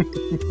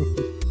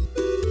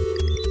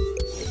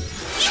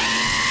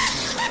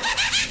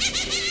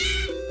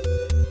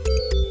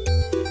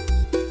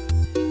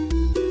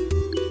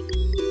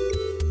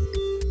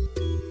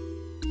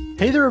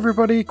 Hey there,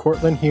 everybody.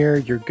 Cortland here,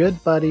 your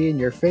good buddy and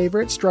your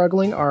favorite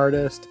struggling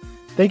artist.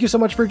 Thank you so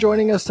much for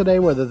joining us today,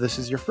 whether this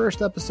is your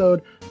first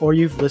episode or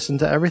you've listened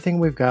to everything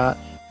we've got.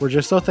 We're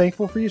just so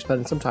thankful for you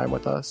spending some time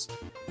with us.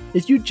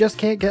 If you just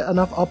can't get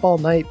enough Up All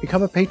Night,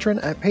 become a patron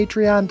at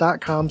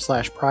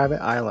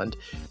patreon.com/Private Island.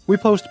 We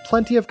post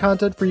plenty of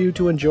content for you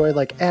to enjoy,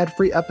 like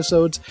ad-free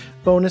episodes,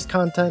 bonus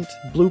content,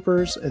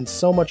 bloopers, and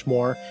so much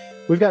more.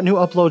 We've got new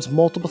uploads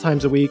multiple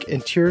times a week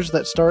and tiers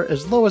that start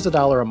as low as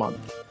 $1 a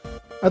month.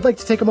 I'd like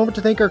to take a moment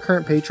to thank our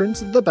current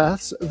patrons, The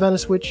Beths,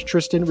 Venice Witch,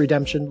 Tristan,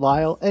 Redemption,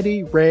 Lyle,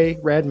 Eddie, Ray,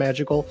 Rad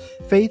Magical,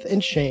 Faith,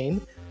 and Shane,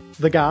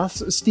 The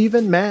Goths,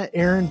 Stephen, Matt,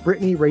 Aaron,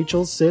 Brittany,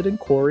 Rachel, Sid, and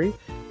Corey,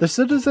 the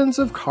citizens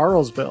of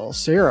Carlsville,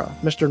 Sarah,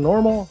 Mr.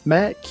 Normal,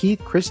 Matt, Keith,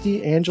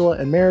 Christy, Angela,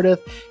 and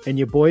Meredith, and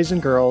you boys and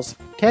girls,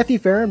 Kathy,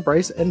 Farron,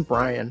 Bryce, and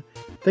Brian.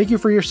 Thank you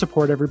for your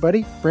support,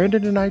 everybody.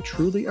 Brandon and I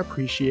truly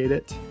appreciate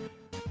it.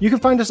 You can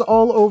find us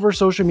all over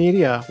social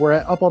media. We're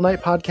at Up All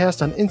Night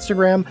Podcast on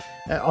Instagram,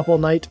 at Up All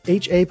Night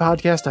HA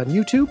Podcast on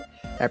YouTube,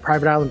 at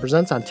Private Island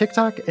Presents on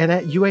TikTok, and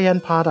at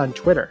UAN Pod on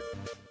Twitter.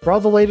 For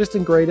all the latest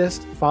and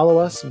greatest, follow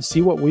us and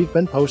see what we've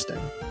been posting.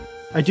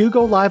 I do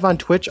go live on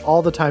Twitch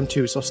all the time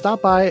too, so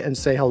stop by and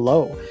say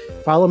hello.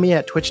 Follow me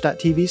at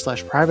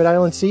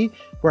twitch.tv/PrivateIslandC,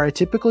 where I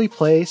typically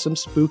play some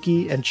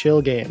spooky and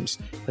chill games,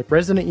 like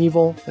Resident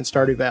Evil and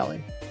Stardew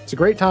Valley. It's a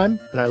great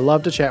time, and I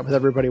love to chat with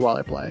everybody while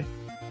I play.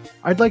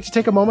 I'd like to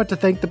take a moment to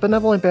thank the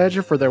Benevolent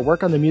Badger for their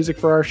work on the music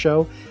for our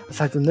show,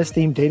 aside from this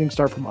theme, Dating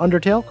Star from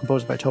Undertale,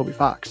 composed by Toby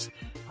Fox.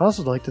 I'd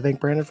also like to thank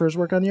Brandon for his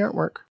work on the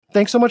artwork.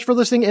 Thanks so much for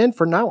listening in.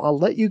 For now, I'll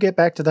let you get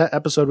back to that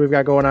episode we've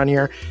got going on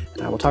here,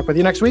 and I will talk with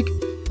you next week.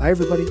 Bye,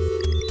 everybody.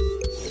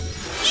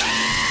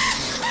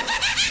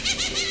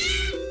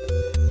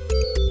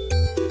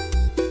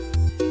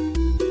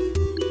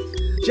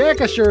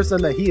 Jack assures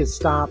them that he has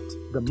stopped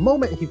the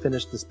moment he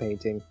finished this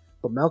painting,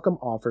 but Malcolm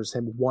offers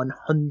him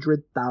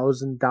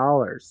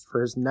 $100,000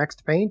 for his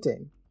next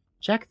painting.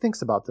 Jack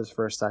thinks about this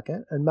for a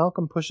second, and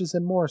Malcolm pushes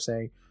him more,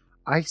 saying,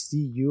 I see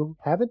you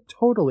haven't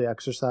totally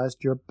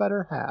exercised your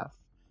better half.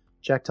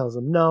 Jack tells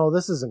him, no,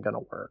 this isn't going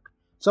to work.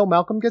 So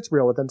Malcolm gets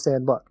real with him,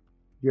 saying, look,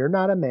 you're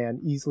not a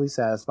man easily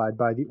satisfied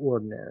by the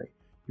ordinary.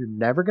 You're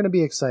never going to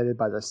be excited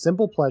by the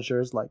simple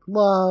pleasures like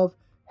love,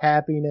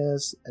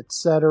 happiness,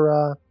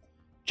 etc.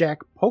 Jack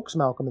pokes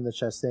Malcolm in the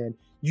chest, saying,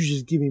 you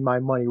just give me my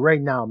money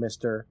right now,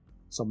 mister.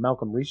 So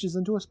Malcolm reaches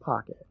into his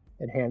pocket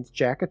and hands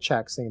Jack a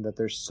check, saying that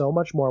there's so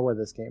much more where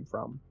this came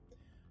from.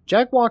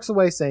 Jack walks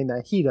away saying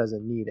that he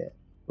doesn't need it,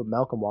 but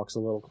Malcolm walks a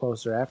little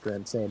closer after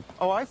him, saying,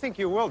 oh, I think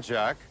you will,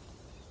 Jack.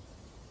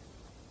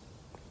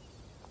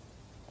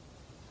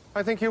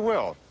 I think you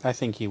will. I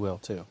think he will,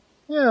 too.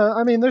 Yeah,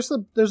 I mean, there's a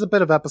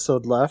bit of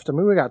episode left. I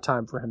mean, we got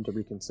time for him to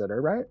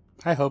reconsider, right?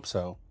 I hope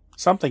so.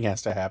 Something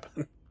has to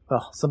happen.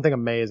 Oh, something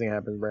amazing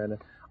happens, Brandon.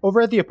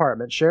 Over at the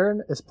apartment,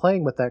 Sharon is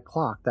playing with that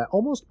clock that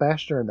almost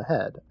bashed her in the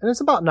head, and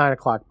it's about 9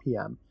 o'clock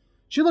p.m.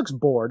 She looks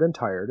bored and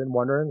tired and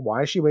wondering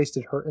why she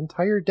wasted her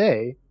entire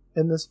day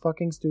in this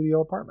fucking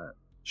studio apartment.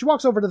 She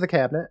walks over to the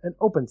cabinet and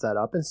opens that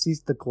up and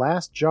sees the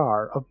glass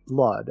jar of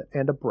blood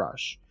and a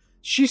brush.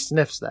 She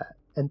sniffs that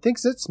and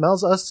thinks it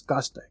smells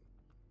disgusting.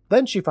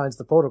 Then she finds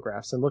the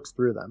photographs and looks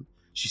through them.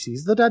 She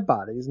sees the dead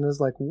bodies and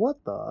is like,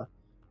 what the?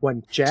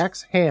 When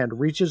Jack's hand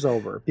reaches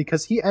over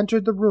because he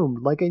entered the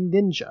room like a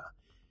ninja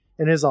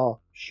and is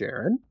all,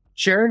 Sharon?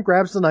 Sharon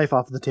grabs the knife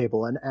off the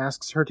table and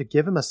asks her to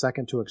give him a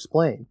second to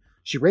explain.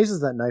 She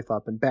raises that knife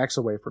up and backs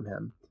away from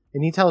him,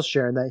 and he tells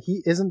Sharon that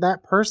he isn't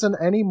that person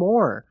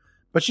anymore.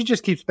 But she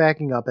just keeps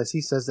backing up as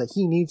he says that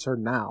he needs her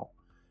now.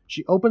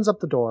 She opens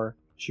up the door,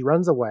 she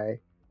runs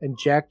away, and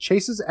Jack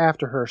chases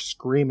after her,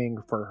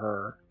 screaming for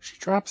her. She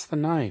drops the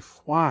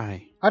knife.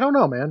 Why? I don't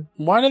know, man.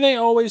 Why do they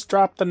always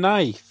drop the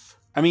knife?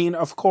 I mean,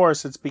 of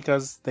course, it's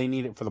because they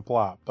need it for the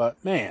plot,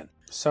 but man,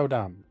 so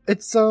dumb.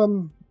 It's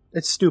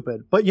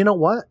stupid. But you know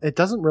what? It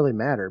doesn't really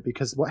matter,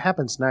 because what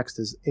happens next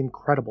is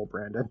incredible,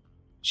 Brandon.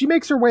 She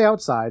makes her way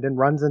outside and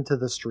runs into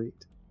the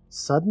street.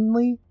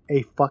 Suddenly,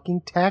 a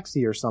fucking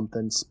taxi or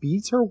something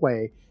speeds her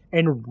way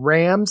and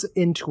rams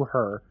into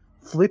her,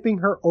 flipping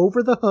her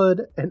over the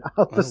hood and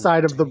out the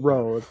side of the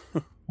road,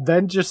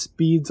 then just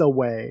speeds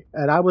away.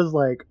 And I was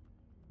like,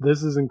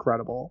 this is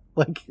incredible.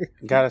 Like,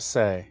 gotta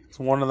say, it's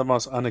one of the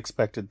most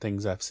unexpected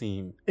things I've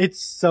seen.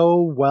 It's so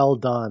well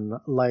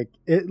done. Like,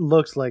 it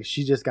looks like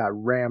she just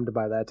got rammed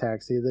by that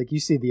taxi. Like, you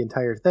see the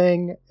entire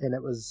thing, and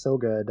it was so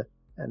good.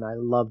 And I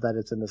love that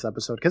it's in this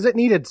episode, because it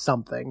needed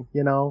something,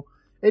 you know?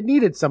 It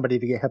needed somebody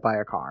to get hit by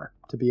a car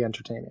to be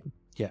entertaining.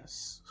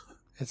 Yes.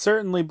 It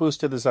certainly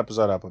boosted this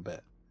episode up a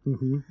bit.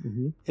 Mm-hmm,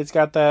 mm-hmm. It's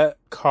got that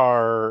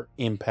car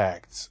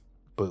impact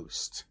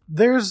boost.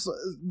 There's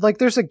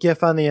a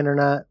gif on the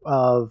internet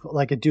of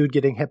like a dude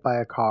getting hit by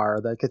a car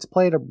that gets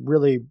played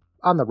really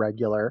on the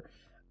regular.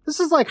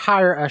 This is like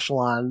higher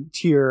echelon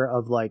tier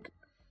of like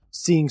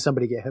seeing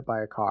somebody get hit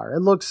by a car.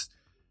 It looks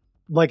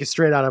like it's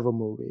straight out of a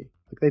movie.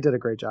 Like, they did a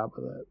great job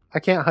with it. I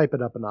can't hype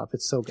it up enough.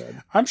 It's so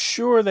good. I'm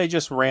sure they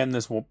just ran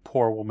this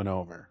poor woman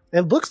over.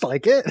 It looks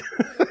like it.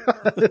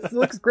 It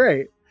looks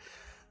great.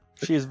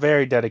 She is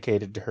very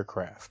dedicated to her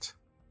craft.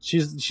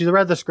 She's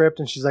read the script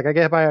and she's like, I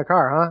get hit by a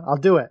car, huh? I'll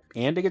do it.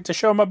 And to get to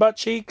show my butt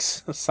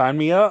cheeks. Sign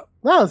me up.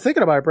 No, I'm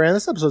thinking about it, Brandon.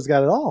 This episode's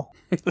got it all.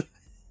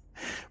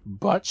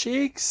 Butt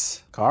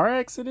cheeks? Car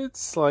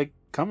accidents? Like,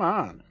 come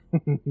on.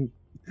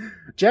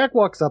 Jack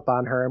walks up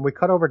on her and we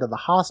cut over to the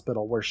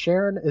hospital where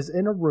Sharon is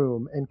in a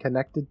room and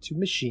connected to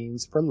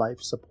machines for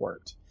life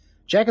support.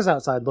 Jack is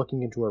outside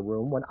looking into her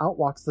room when out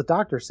walks the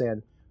doctor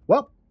saying,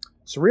 well,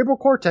 cerebral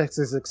cortex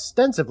is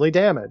extensively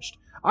damaged.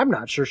 I'm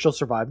not sure she'll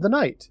survive the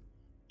night.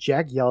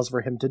 Jack yells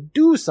for him to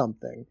do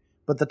something,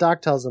 but the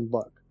doc tells him,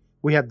 look,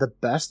 we have the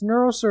best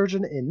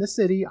neurosurgeon in the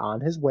city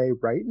on his way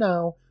right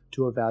now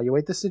to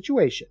evaluate the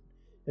situation.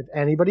 If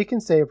anybody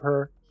can save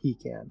her, he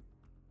can.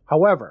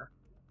 However,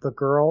 the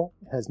girl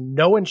has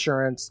no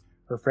insurance,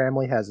 her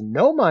family has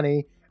no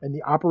money, and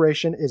the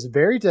operation is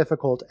very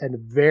difficult and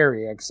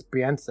very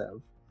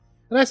expensive.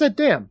 And I said,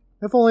 damn,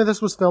 if only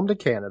this was filmed in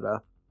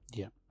Canada.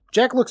 Yeah.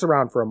 Jack looks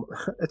around for him.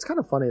 It's kind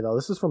of funny, though.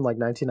 This is from like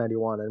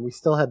 1991, and we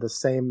still had the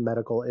same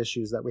medical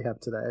issues that we have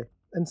today.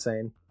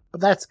 Insane.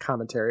 But that's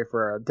commentary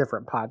for a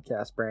different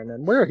podcast,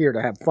 Brandon. We're here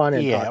to have fun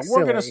and talk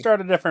we're going to silly.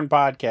 start a different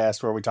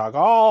podcast where we talk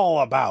all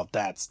about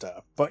that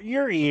stuff. But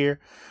you're here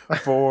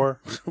for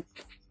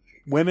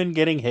women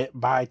getting hit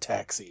by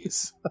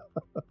taxis.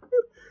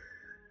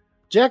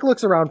 Jack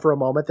looks around for a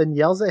moment, then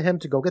yells at him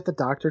to go get the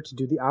doctor to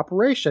do the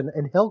operation,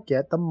 and he'll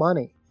get the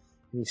money.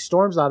 And he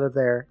storms out of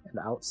there and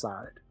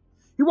outside.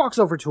 He walks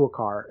over to a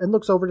car and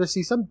looks over to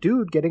see some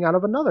dude getting out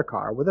of another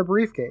car with a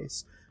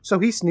briefcase. So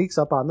he sneaks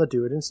up on the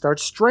dude and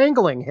starts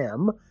strangling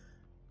him.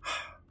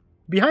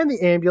 Behind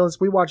the ambulance,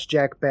 we watch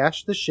Jack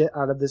bash the shit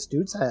out of this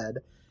dude's head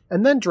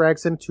and then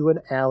drags him to an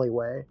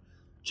alleyway.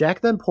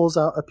 Jack then pulls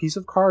out a piece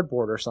of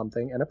cardboard or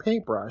something and a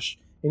paintbrush,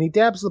 and he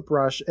dabs the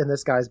brush in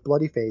this guy's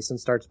bloody face and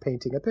starts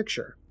painting a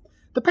picture.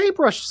 The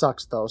paintbrush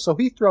sucks though, so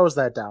he throws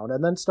that down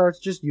and then starts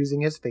just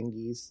using his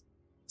fingies.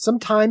 Some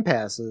time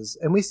passes,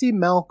 and we see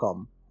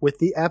Malcolm with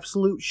the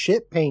absolute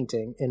shit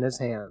painting in his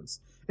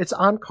hands. It's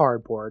on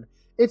cardboard.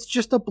 It's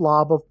just a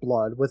blob of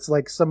blood with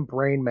like some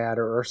brain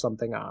matter or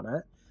something on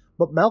it.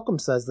 But Malcolm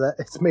says that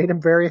it's made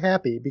him very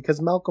happy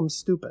because Malcolm's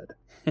stupid.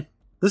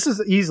 This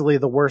is easily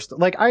the worst.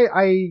 Like,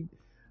 I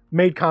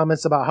made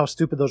comments about how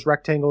stupid those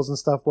rectangles and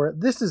stuff were.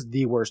 This is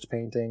the worst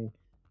painting.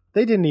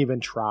 They didn't even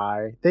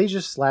try. They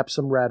just slapped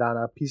some red on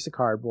a piece of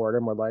cardboard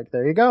and were like,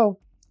 there you go.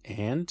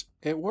 And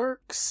it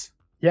works.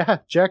 Yeah,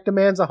 Jack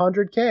demands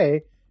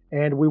 $100K,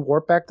 and we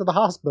warp back to the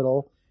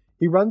hospital.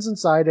 He runs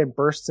inside and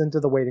bursts into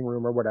the waiting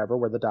room or whatever,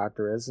 where the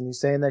doctor is, and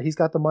he's saying that he's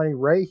got the money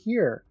right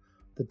here.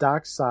 The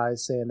doc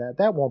sighs, saying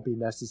that won't be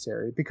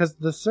necessary, because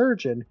the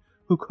surgeon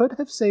who could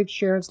have saved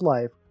Sharon's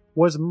life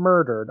was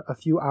murdered a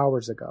few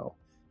hours ago.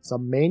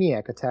 Some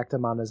maniac attacked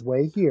him on his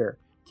way here,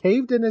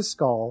 caved in his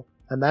skull,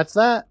 and that's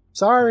that.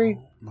 Sorry.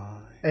 Oh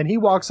my. And he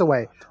walks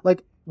away.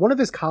 Like, one of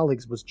his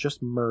colleagues was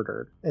just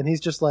murdered, and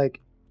he's just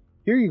like,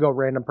 here you go,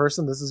 random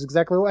person. This is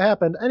exactly what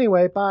happened.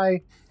 Anyway,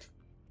 bye.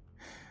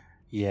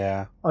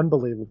 Yeah.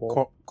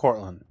 Unbelievable.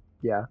 Cortland.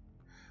 Yeah.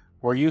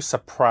 Were you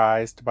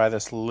surprised by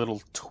this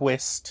little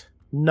twist?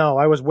 No,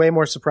 I was way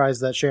more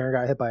surprised that Sharon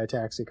got hit by a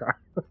taxi car.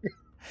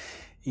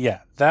 Yeah,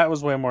 that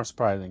was way more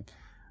surprising.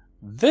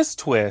 This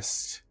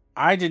twist,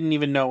 I didn't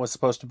even know it was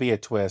supposed to be a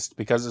twist,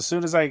 because as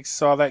soon as I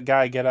saw that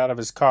guy get out of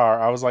his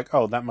car, I was like,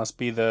 oh, that must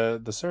be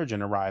the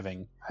surgeon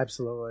arriving.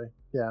 Absolutely.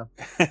 Yeah.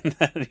 And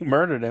then he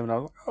murdered him, and I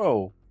was like,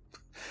 oh.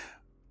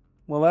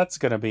 Well, that's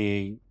going to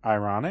be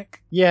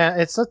ironic. Yeah,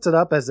 it sets it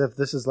up as if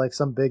this is like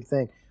some big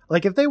thing.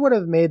 Like, if they would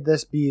have made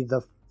this be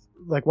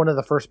like one of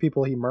the first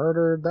people he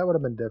murdered, that would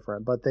have been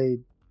different. But I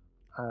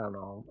don't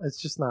know. It's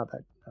just not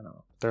that, I don't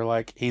know. They're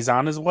like, he's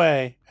on his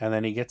way, and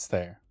then he gets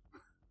there.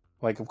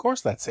 Like, of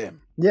course that's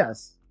him.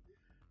 Yes.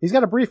 He's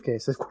got a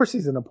briefcase. Of course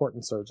he's an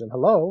important surgeon.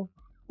 Hello?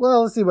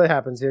 Well, let's see what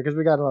happens here, because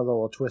we got another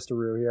little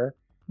twisteroo here.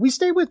 We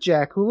stay with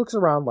Jack, who looks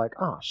around like,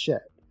 oh,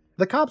 shit.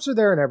 The cops are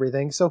there and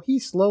everything, so he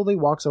slowly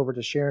walks over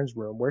to Sharon's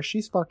room, where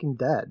she's fucking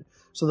dead.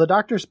 So the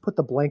doctors put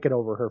the blanket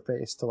over her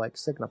face to, like,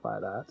 signify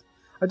that.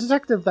 A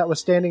detective that was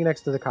standing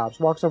next to the cops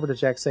walks over to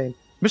Jack saying,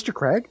 Mr.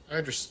 Craig? I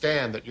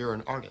understand that you're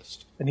an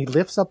artist. And he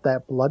lifts up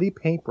that bloody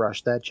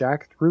paintbrush that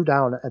Jack threw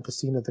down at the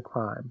scene of the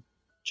crime.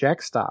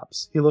 Jack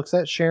stops. He looks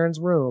at Sharon's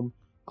room,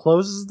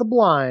 closes the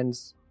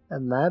blinds,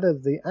 and that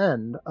is the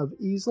end of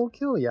Easel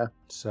Kill Ya.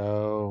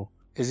 So,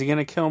 is he going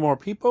to kill more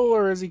people,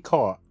 or is he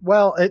caught?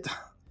 Well,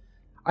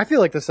 I feel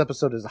like this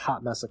episode is a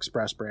hot mess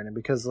express, Brandon,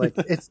 because like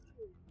it's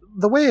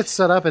the way it's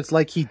set up, it's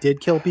like he did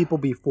kill people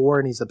before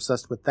and he's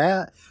obsessed with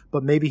that,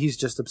 but maybe he's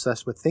just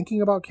obsessed with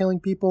thinking about killing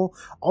people.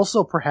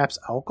 Also, perhaps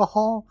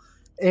alcohol.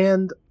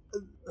 And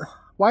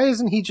why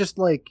isn't he just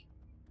like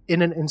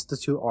in an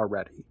institute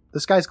already?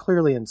 This guy's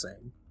clearly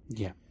insane.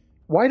 Yeah.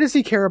 Why does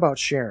he care about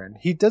Sharon?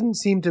 He doesn't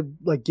seem to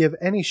like give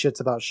any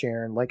shits about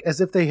Sharon, like as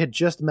if they had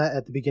just met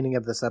at the beginning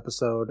of this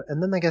episode,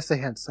 and then I guess they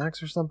had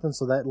sex or something,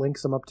 so that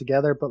links them up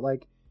together. But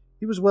like,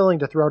 he was willing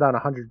to throw down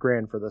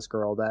 $100,000 for this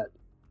girl that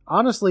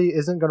honestly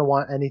isn't going to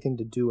want anything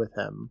to do with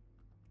him,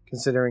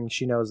 considering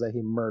she knows that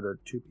he murdered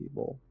 2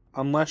 people.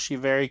 Unless she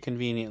very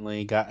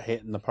conveniently got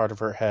hit in the part of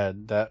her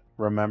head that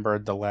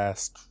remembered the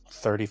last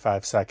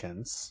 35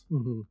 seconds.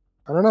 Mm-hmm.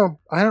 I don't know.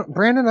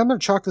 Brandon, I'm going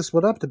to chalk this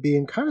one up to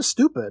being kind of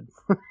stupid.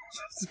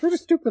 It's a pretty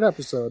stupid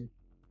episode.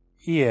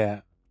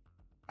 Yeah.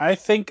 I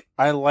think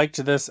I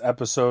liked this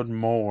episode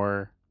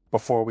more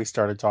before we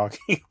started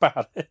talking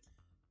about it.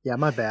 Yeah,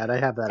 my bad. I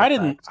have that.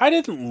 I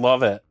didn't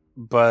love it,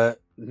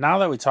 but now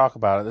that we talk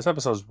about it, this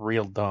episode's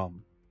real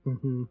dumb.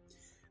 Mm-hmm.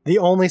 The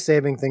only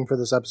saving thing for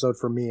this episode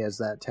for me is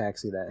that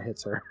taxi that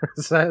hits her.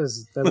 So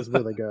that was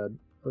really good.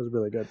 It was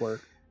really good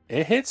work.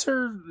 It hits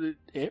her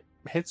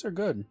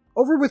good.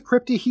 Over with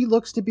Crypty, he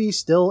looks to be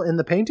still in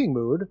the painting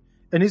mood,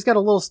 and he's got a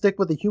little stick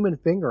with a human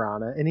finger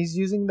on it, and he's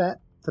using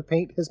that to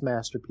paint his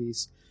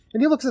masterpiece.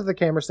 And he looks at the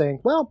camera saying,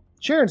 well,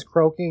 Sharon's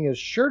croaking is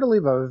sure to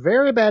leave a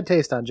very bad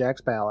taste on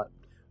Jack's palate.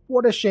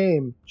 What a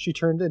shame she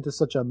turned into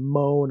such a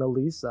Mona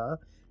Lisa.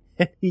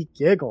 And he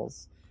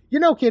giggles.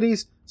 You know,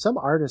 kiddies, some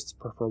artists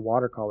prefer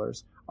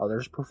watercolors,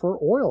 others prefer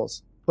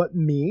oils. But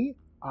me,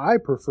 I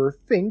prefer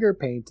finger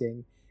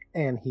painting.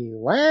 And he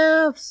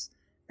laughs,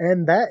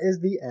 and that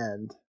is the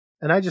end.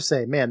 And I just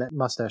say, man, that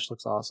mustache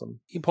looks awesome.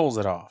 He pulls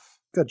it off.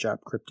 Good job,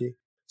 Crypty.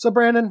 So,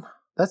 Brandon,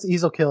 that's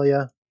Easel Kill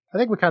Ya. I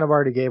think we kind of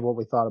already gave what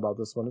we thought about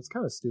this one. It's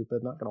kind of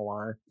stupid, not gonna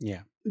lie.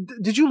 Yeah.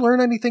 Did you learn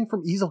anything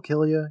from Easel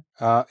Kill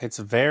Ya? It's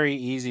very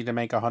easy to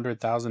make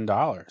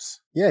 $100,000.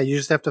 Yeah, you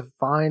just have to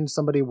find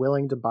somebody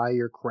willing to buy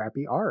your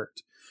crappy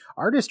art.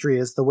 Artistry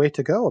is the way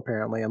to go,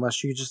 apparently,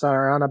 unless you just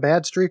are on a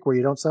bad streak where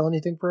you don't sell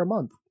anything for a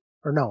month.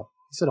 Or no,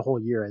 he said a whole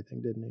year, I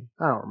think, didn't he?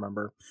 I don't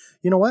remember.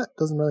 You know what?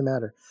 Doesn't really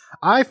matter.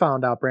 I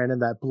found out, Brandon,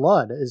 that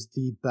blood is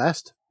the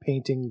best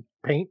paint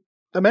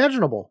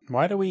imaginable.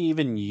 Why do we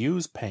even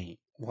use paint?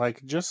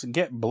 Like, just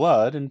get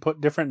blood and put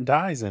different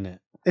dyes in it.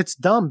 It's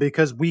dumb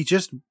because we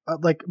just,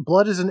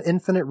 blood is an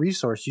infinite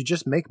resource. You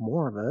just make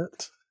more of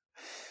it.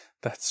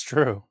 That's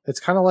true. It's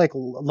kind of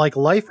like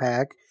life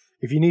hack.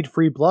 If you need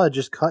free blood,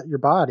 just cut your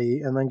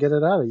body and then get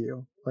it out of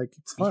you. Like,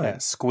 it's fine. Yeah,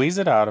 squeeze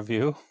it out of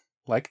you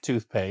like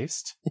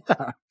toothpaste.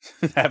 Yeah.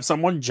 Have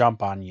someone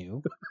jump on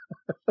you.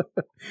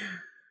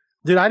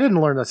 Dude, I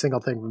didn't learn a single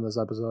thing from this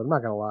episode. I'm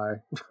not going to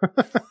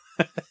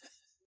lie.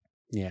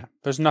 Yeah,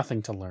 there's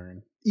nothing to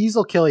learn.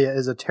 Easel Kill Ya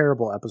is a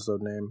terrible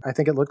episode name. I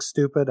think it looks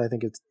stupid. I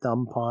think it's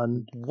dumb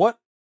pun.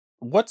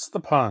 What's the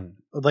pun?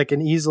 Like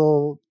an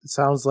easel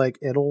sounds like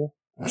it'll.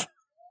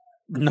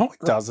 No, it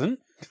doesn't.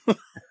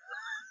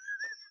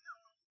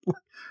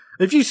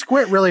 If you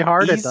squint really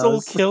hard, it does.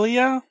 Easel Kill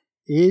Ya?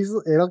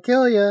 Easel, it'll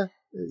kill ya.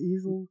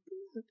 Easel.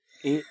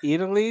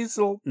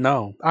 Easel?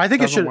 No. I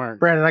think it should. Work.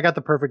 Brandon, I got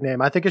the perfect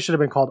name. I think it should have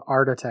been called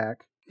Art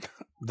Attack.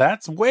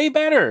 That's way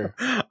better.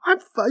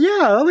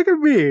 Yeah, look at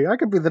me. I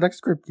could be the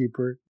next Crypt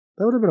Keeper.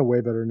 That would have been a way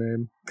better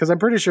name. Because I'm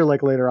pretty sure,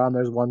 like, later on,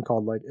 there's one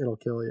called, like, It'll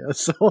Kill Ya.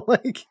 So,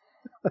 like...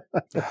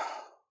 What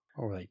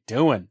are they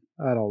doing?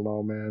 I don't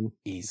know, man.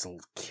 Easel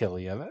Kill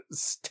Ya.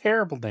 That's a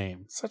terrible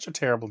name. Such a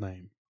terrible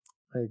name.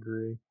 I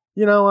agree.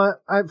 You know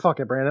what? Fuck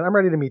it, Brandon. I'm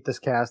ready to meet this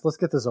cast. Let's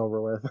get this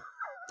over with.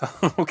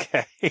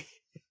 Okay.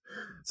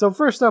 So,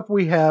 first up,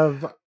 we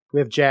have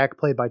Jack,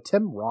 played by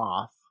Tim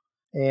Roth.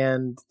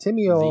 And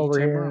Timmy over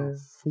here,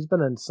 he's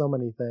been in so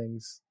many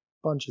things.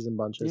 Bunches and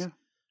bunches. Yeah.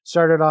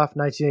 Started off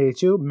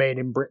 1982, Made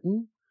in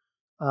Britain.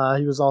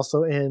 He was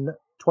also in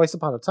Twice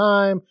Upon a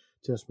Time,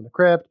 Tales from the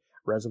Crypt,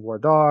 Reservoir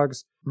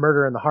Dogs,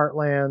 Murder in the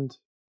Heartland.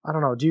 I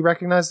don't know. Do you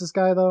recognize this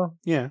guy, though?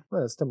 Yeah.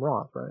 Well, it's Tim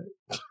Roth,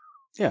 right?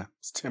 Yeah,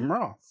 it's Tim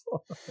Roth.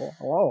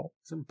 Hello.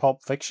 He's in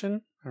Pulp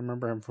Fiction. I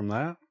remember him from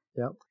that.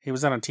 Yep. He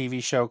was on a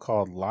TV show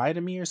called Lie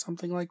to Me or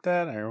something like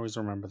that. I always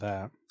remember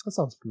that. That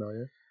sounds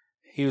familiar.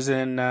 He was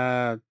in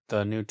the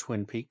new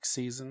Twin Peaks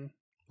season.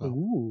 Well,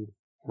 Ooh.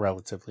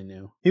 Relatively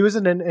new. He was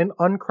in an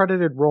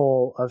uncredited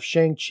role of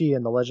Shang-Chi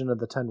in The Legend of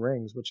the Ten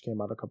Rings, which came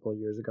out a couple of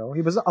years ago.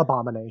 He was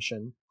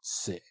Abomination.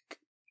 Sick.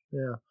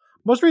 Yeah.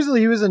 Most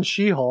recently, he was in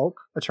She-Hulk,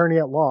 Attorney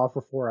at Law,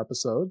 for 4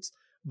 episodes,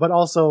 but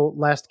also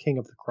Last King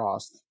of the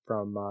Cross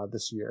from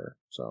this year.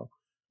 So,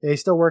 yeah,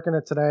 he's still working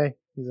it today.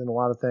 He's in a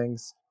lot of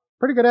things.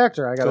 Pretty good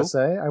actor, I gotta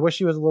say. I wish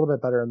he was a little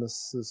bit better in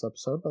this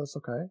episode, but that's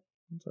okay.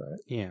 That's all right.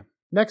 Yeah.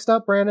 Next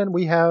up, Brandon,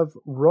 we have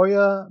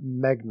Roya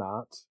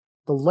Megnot,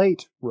 the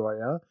late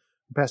Roya,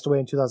 who passed away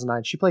in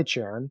 2009. She played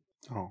Sharon.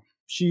 Oh.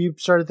 She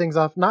started things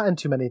off, not in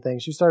too many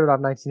things. She started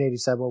off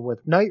 1987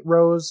 with Night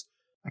Rose,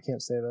 I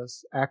can't say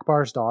this,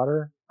 Akbar's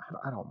daughter.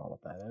 I don't know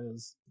what that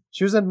is.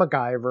 She was in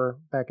MacGyver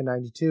back in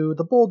 92,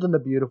 The Bold and the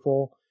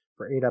Beautiful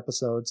for 8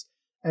 episodes.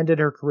 Ended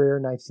her career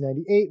in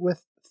 1998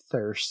 with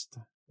Thirst,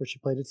 where she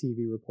played a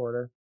TV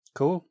reporter.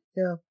 Cool.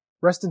 Yeah.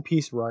 Rest in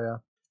peace,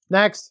 Roya.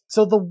 Next.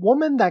 So the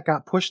woman that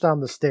got pushed down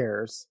the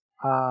stairs,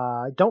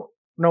 I don't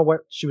know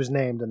what she was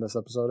named in this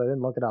episode. I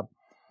didn't look it up.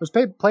 It was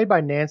played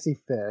by Nancy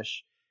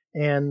Fish.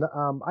 And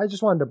I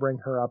just wanted to bring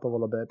her up a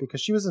little bit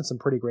because she was in some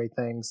pretty great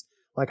things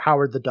like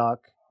Howard the Duck,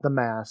 The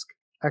Mask,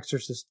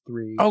 Exorcist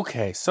 3.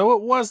 Okay, so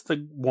it was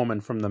the woman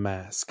from The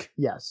Mask.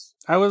 Yes.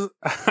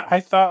 I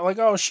thought like,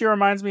 oh, she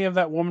reminds me of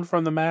that woman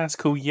from The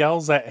Mask who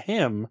yells at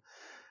him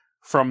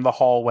from the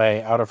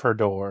hallway out of her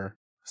door.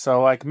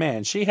 So like,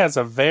 man, she has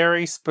a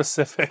very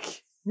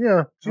specific...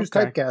 Yeah, she was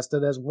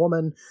typecasted as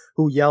woman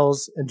who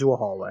yells into a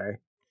hallway.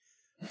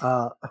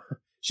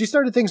 She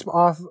started things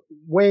off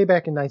way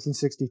back in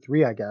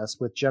 1963, I guess,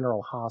 with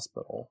General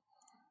Hospital.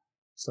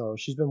 So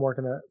she's been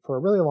working it for a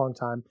really long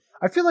time.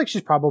 I feel like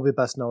she's probably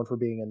best known for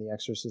being in The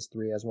Exorcist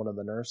 3 as one of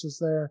the nurses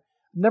there.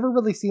 Never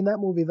really seen that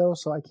movie, though,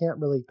 so I can't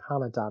really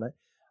comment on it.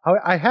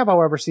 I have,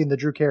 however, seen The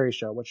Drew Carey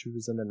Show, which she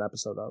was in an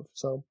episode of.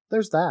 So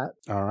there's that.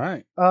 All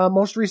right.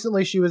 Most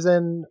recently, she was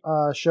in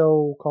a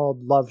show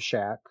called Love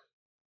Shack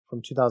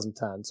from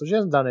 2010. So she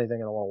hasn't done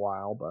anything in a little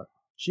while, but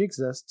she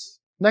exists.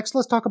 Next,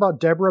 let's talk about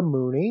Deborah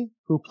Mooney,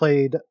 who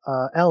played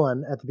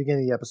Ellen at the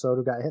beginning of the episode,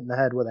 who got hit in the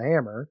head with a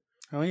hammer.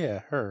 Oh, yeah,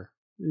 her.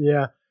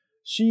 Yeah.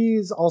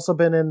 She's also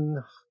been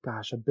in,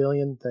 a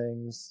billion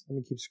things. Let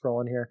me keep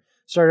scrolling here.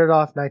 Started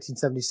off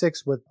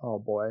 1976 with,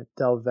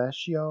 Del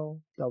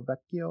Vecchio.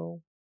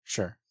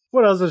 Sure.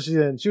 What else was she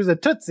in? She was a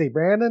Tootsie,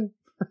 Brandon.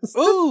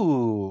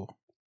 Ooh.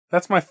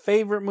 That's my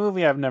favorite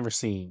movie I've never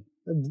seen.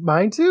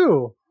 Mine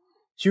too.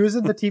 She was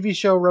in the TV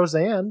show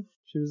Roseanne.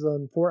 She was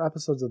on 4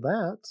 episodes of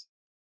that.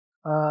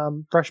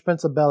 Fresh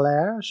Prince of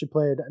Bel-Air. She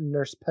played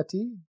Nurse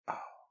Petty. Oh,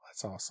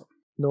 that's awesome.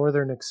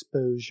 Northern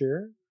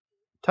Exposure.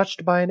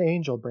 Touched by an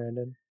Angel,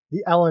 Brandon.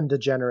 The Ellen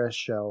DeGeneres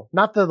Show.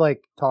 Not the,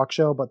 talk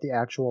show, but the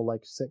actual,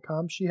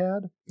 sitcom she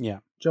had. Yeah.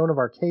 Joan of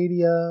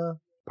Arcadia.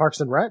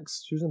 Parks and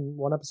Recs. She was in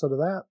 1 episode of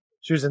that.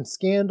 She was in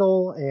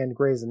Scandal and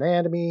Grey's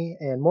Anatomy.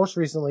 And most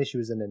recently, she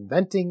was in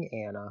Inventing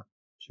Anna.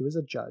 She was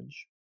a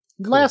judge.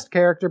 Cool. Last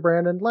character,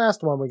 Brandon.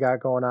 Last one we got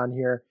going on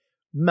here.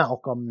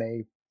 Malcolm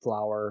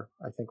Mayflower,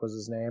 I think was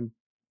his name.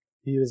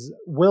 He was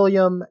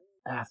William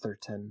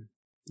Atherton.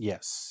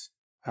 Yes.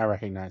 I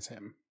recognize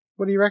him.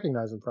 What do you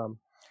recognize him from?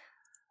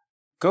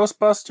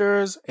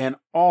 Ghostbusters, and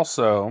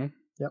also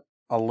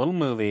a little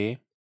movie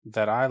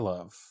that I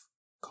love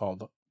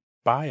called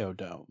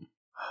Biodome.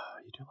 Oh,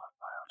 you do love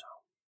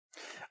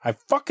Biodome. I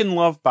fucking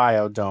love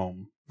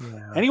Biodome.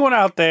 Yeah. Anyone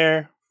out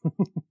there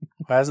who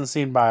hasn't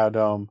seen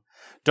Biodome,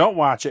 don't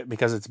watch it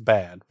because it's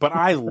bad, but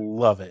I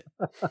love it.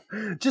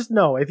 Just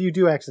know, if you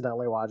do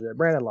accidentally watch it,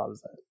 Brandon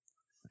loves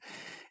it.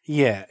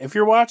 Yeah, if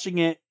you're watching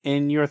it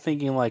and you're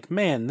thinking like,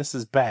 man, this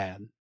is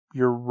bad,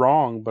 you're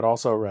wrong, but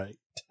also right.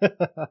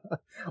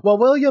 Well,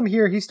 William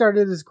here, he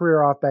started his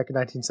career off back in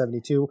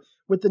 1972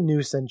 with The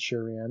New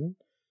Centurion.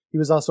 He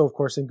was also, of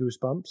course, in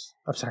Goosebumps.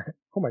 I'm sorry.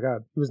 Oh my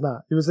God. He was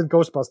not. He was in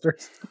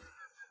Ghostbusters.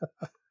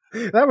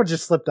 That one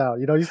just slipped out.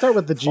 You know, you start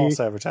with the G, False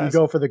you advertising.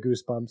 go for the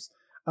Goosebumps.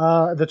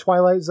 The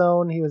Twilight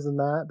Zone, he was in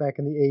that back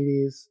in the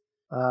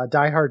 80s.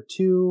 Die Hard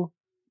 2,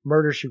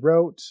 Murder, She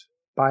Wrote,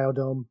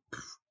 Biodome.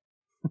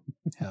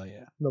 Hell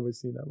yeah. Nobody's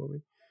seen that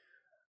movie.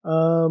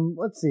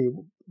 Let's see.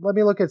 Let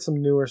me look at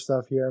some newer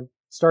stuff here.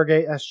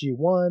 Stargate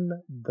SG-1,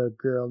 The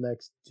Girl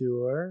Next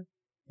Door.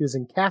 He was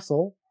in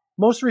Castle.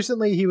 Most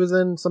recently, he was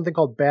in something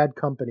called Bad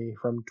Company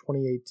from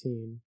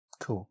 2018.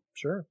 Cool.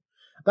 Sure.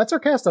 That's our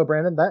cast, though,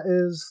 Brandon.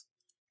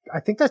 I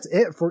think that's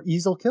it for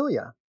Easel Kill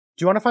Ya.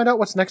 Do you want to find out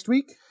what's next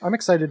week? I'm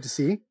excited to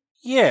see.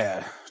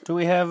 Yeah. Do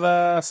we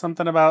have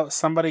something about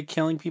somebody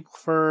killing people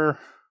for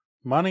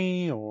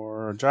money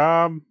or a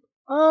job?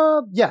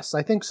 Yes,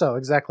 I think so.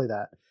 Exactly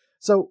that.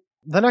 So,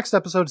 the next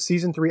episode,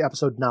 Season 3,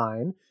 Episode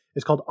 9,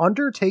 is called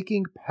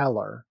Undertaking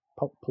Pallor.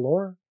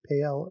 Pallor?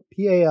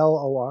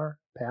 P-A-L-O-R?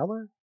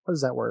 Pallor? What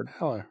is that word?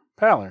 Pallor.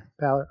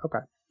 Okay.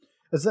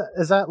 Is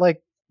that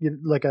like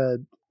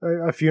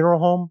a funeral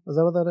home? Is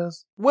that what that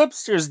is?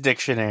 Webster's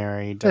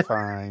Dictionary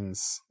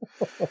defines.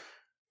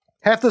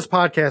 Half this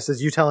podcast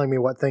is you telling me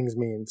what things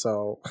mean,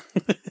 so.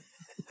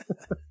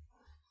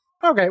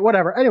 Okay,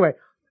 whatever. Anyway,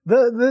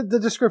 the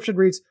description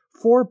reads,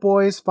 4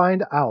 boys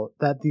find out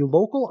that the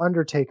local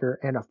undertaker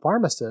and a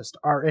pharmacist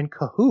are in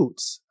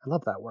cahoots, I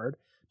love that word,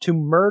 to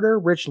murder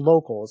rich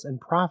locals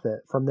and profit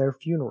from their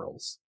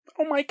funerals.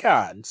 Oh my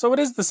God. So it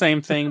is the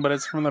same thing, but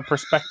it's from the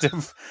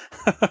perspective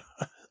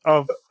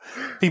of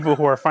people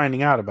who are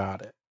finding out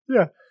about it.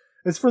 Yeah.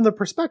 It's from the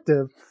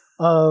perspective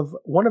of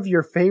one of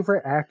your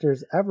favorite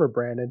actors ever,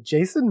 Brandon.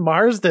 Jason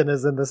Marsden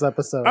is in this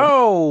episode.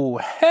 Oh,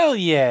 hell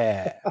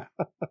yeah.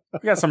 We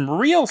got some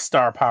real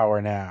star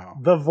power now.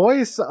 The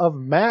voice of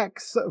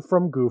Max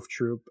from Goof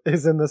Troop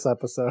is in this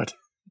episode.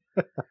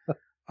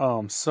 Oh,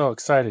 I'm so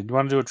excited. You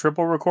want to do a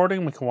triple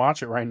recording? We can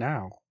watch it right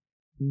now.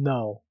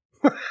 No.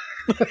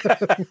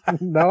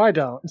 No, I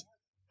don't.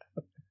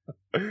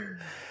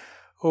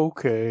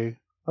 Okay.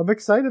 I'm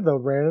excited though,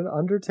 Brandon.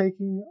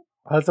 Undertaking,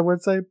 how's the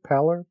word say?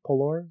 Pallor?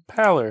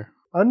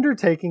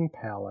 Undertaking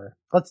Pallor.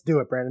 Let's do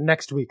it, Brandon.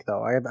 Next week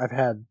though. I've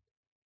had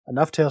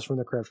enough Tales from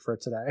the Crypt for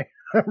today.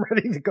 I'm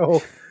ready to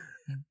go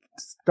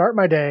start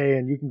my day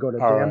and you can go to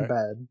damn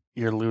bed.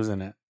 You're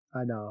losing it.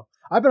 I know.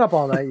 I've been up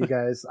all night, you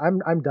guys.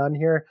 I'm done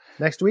here.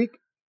 Next week,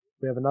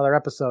 we have another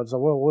episode, so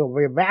we'll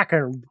be back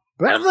and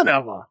better than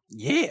ever.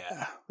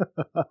 Yeah.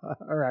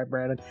 All right,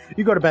 Brandon.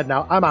 You go to bed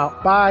now. I'm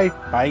out. Bye.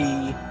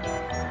 Bye.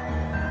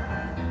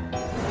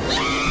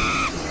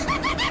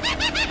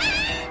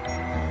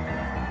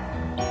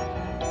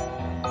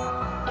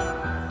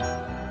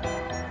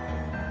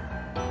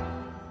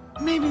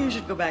 Maybe you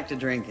should go back to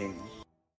drinking.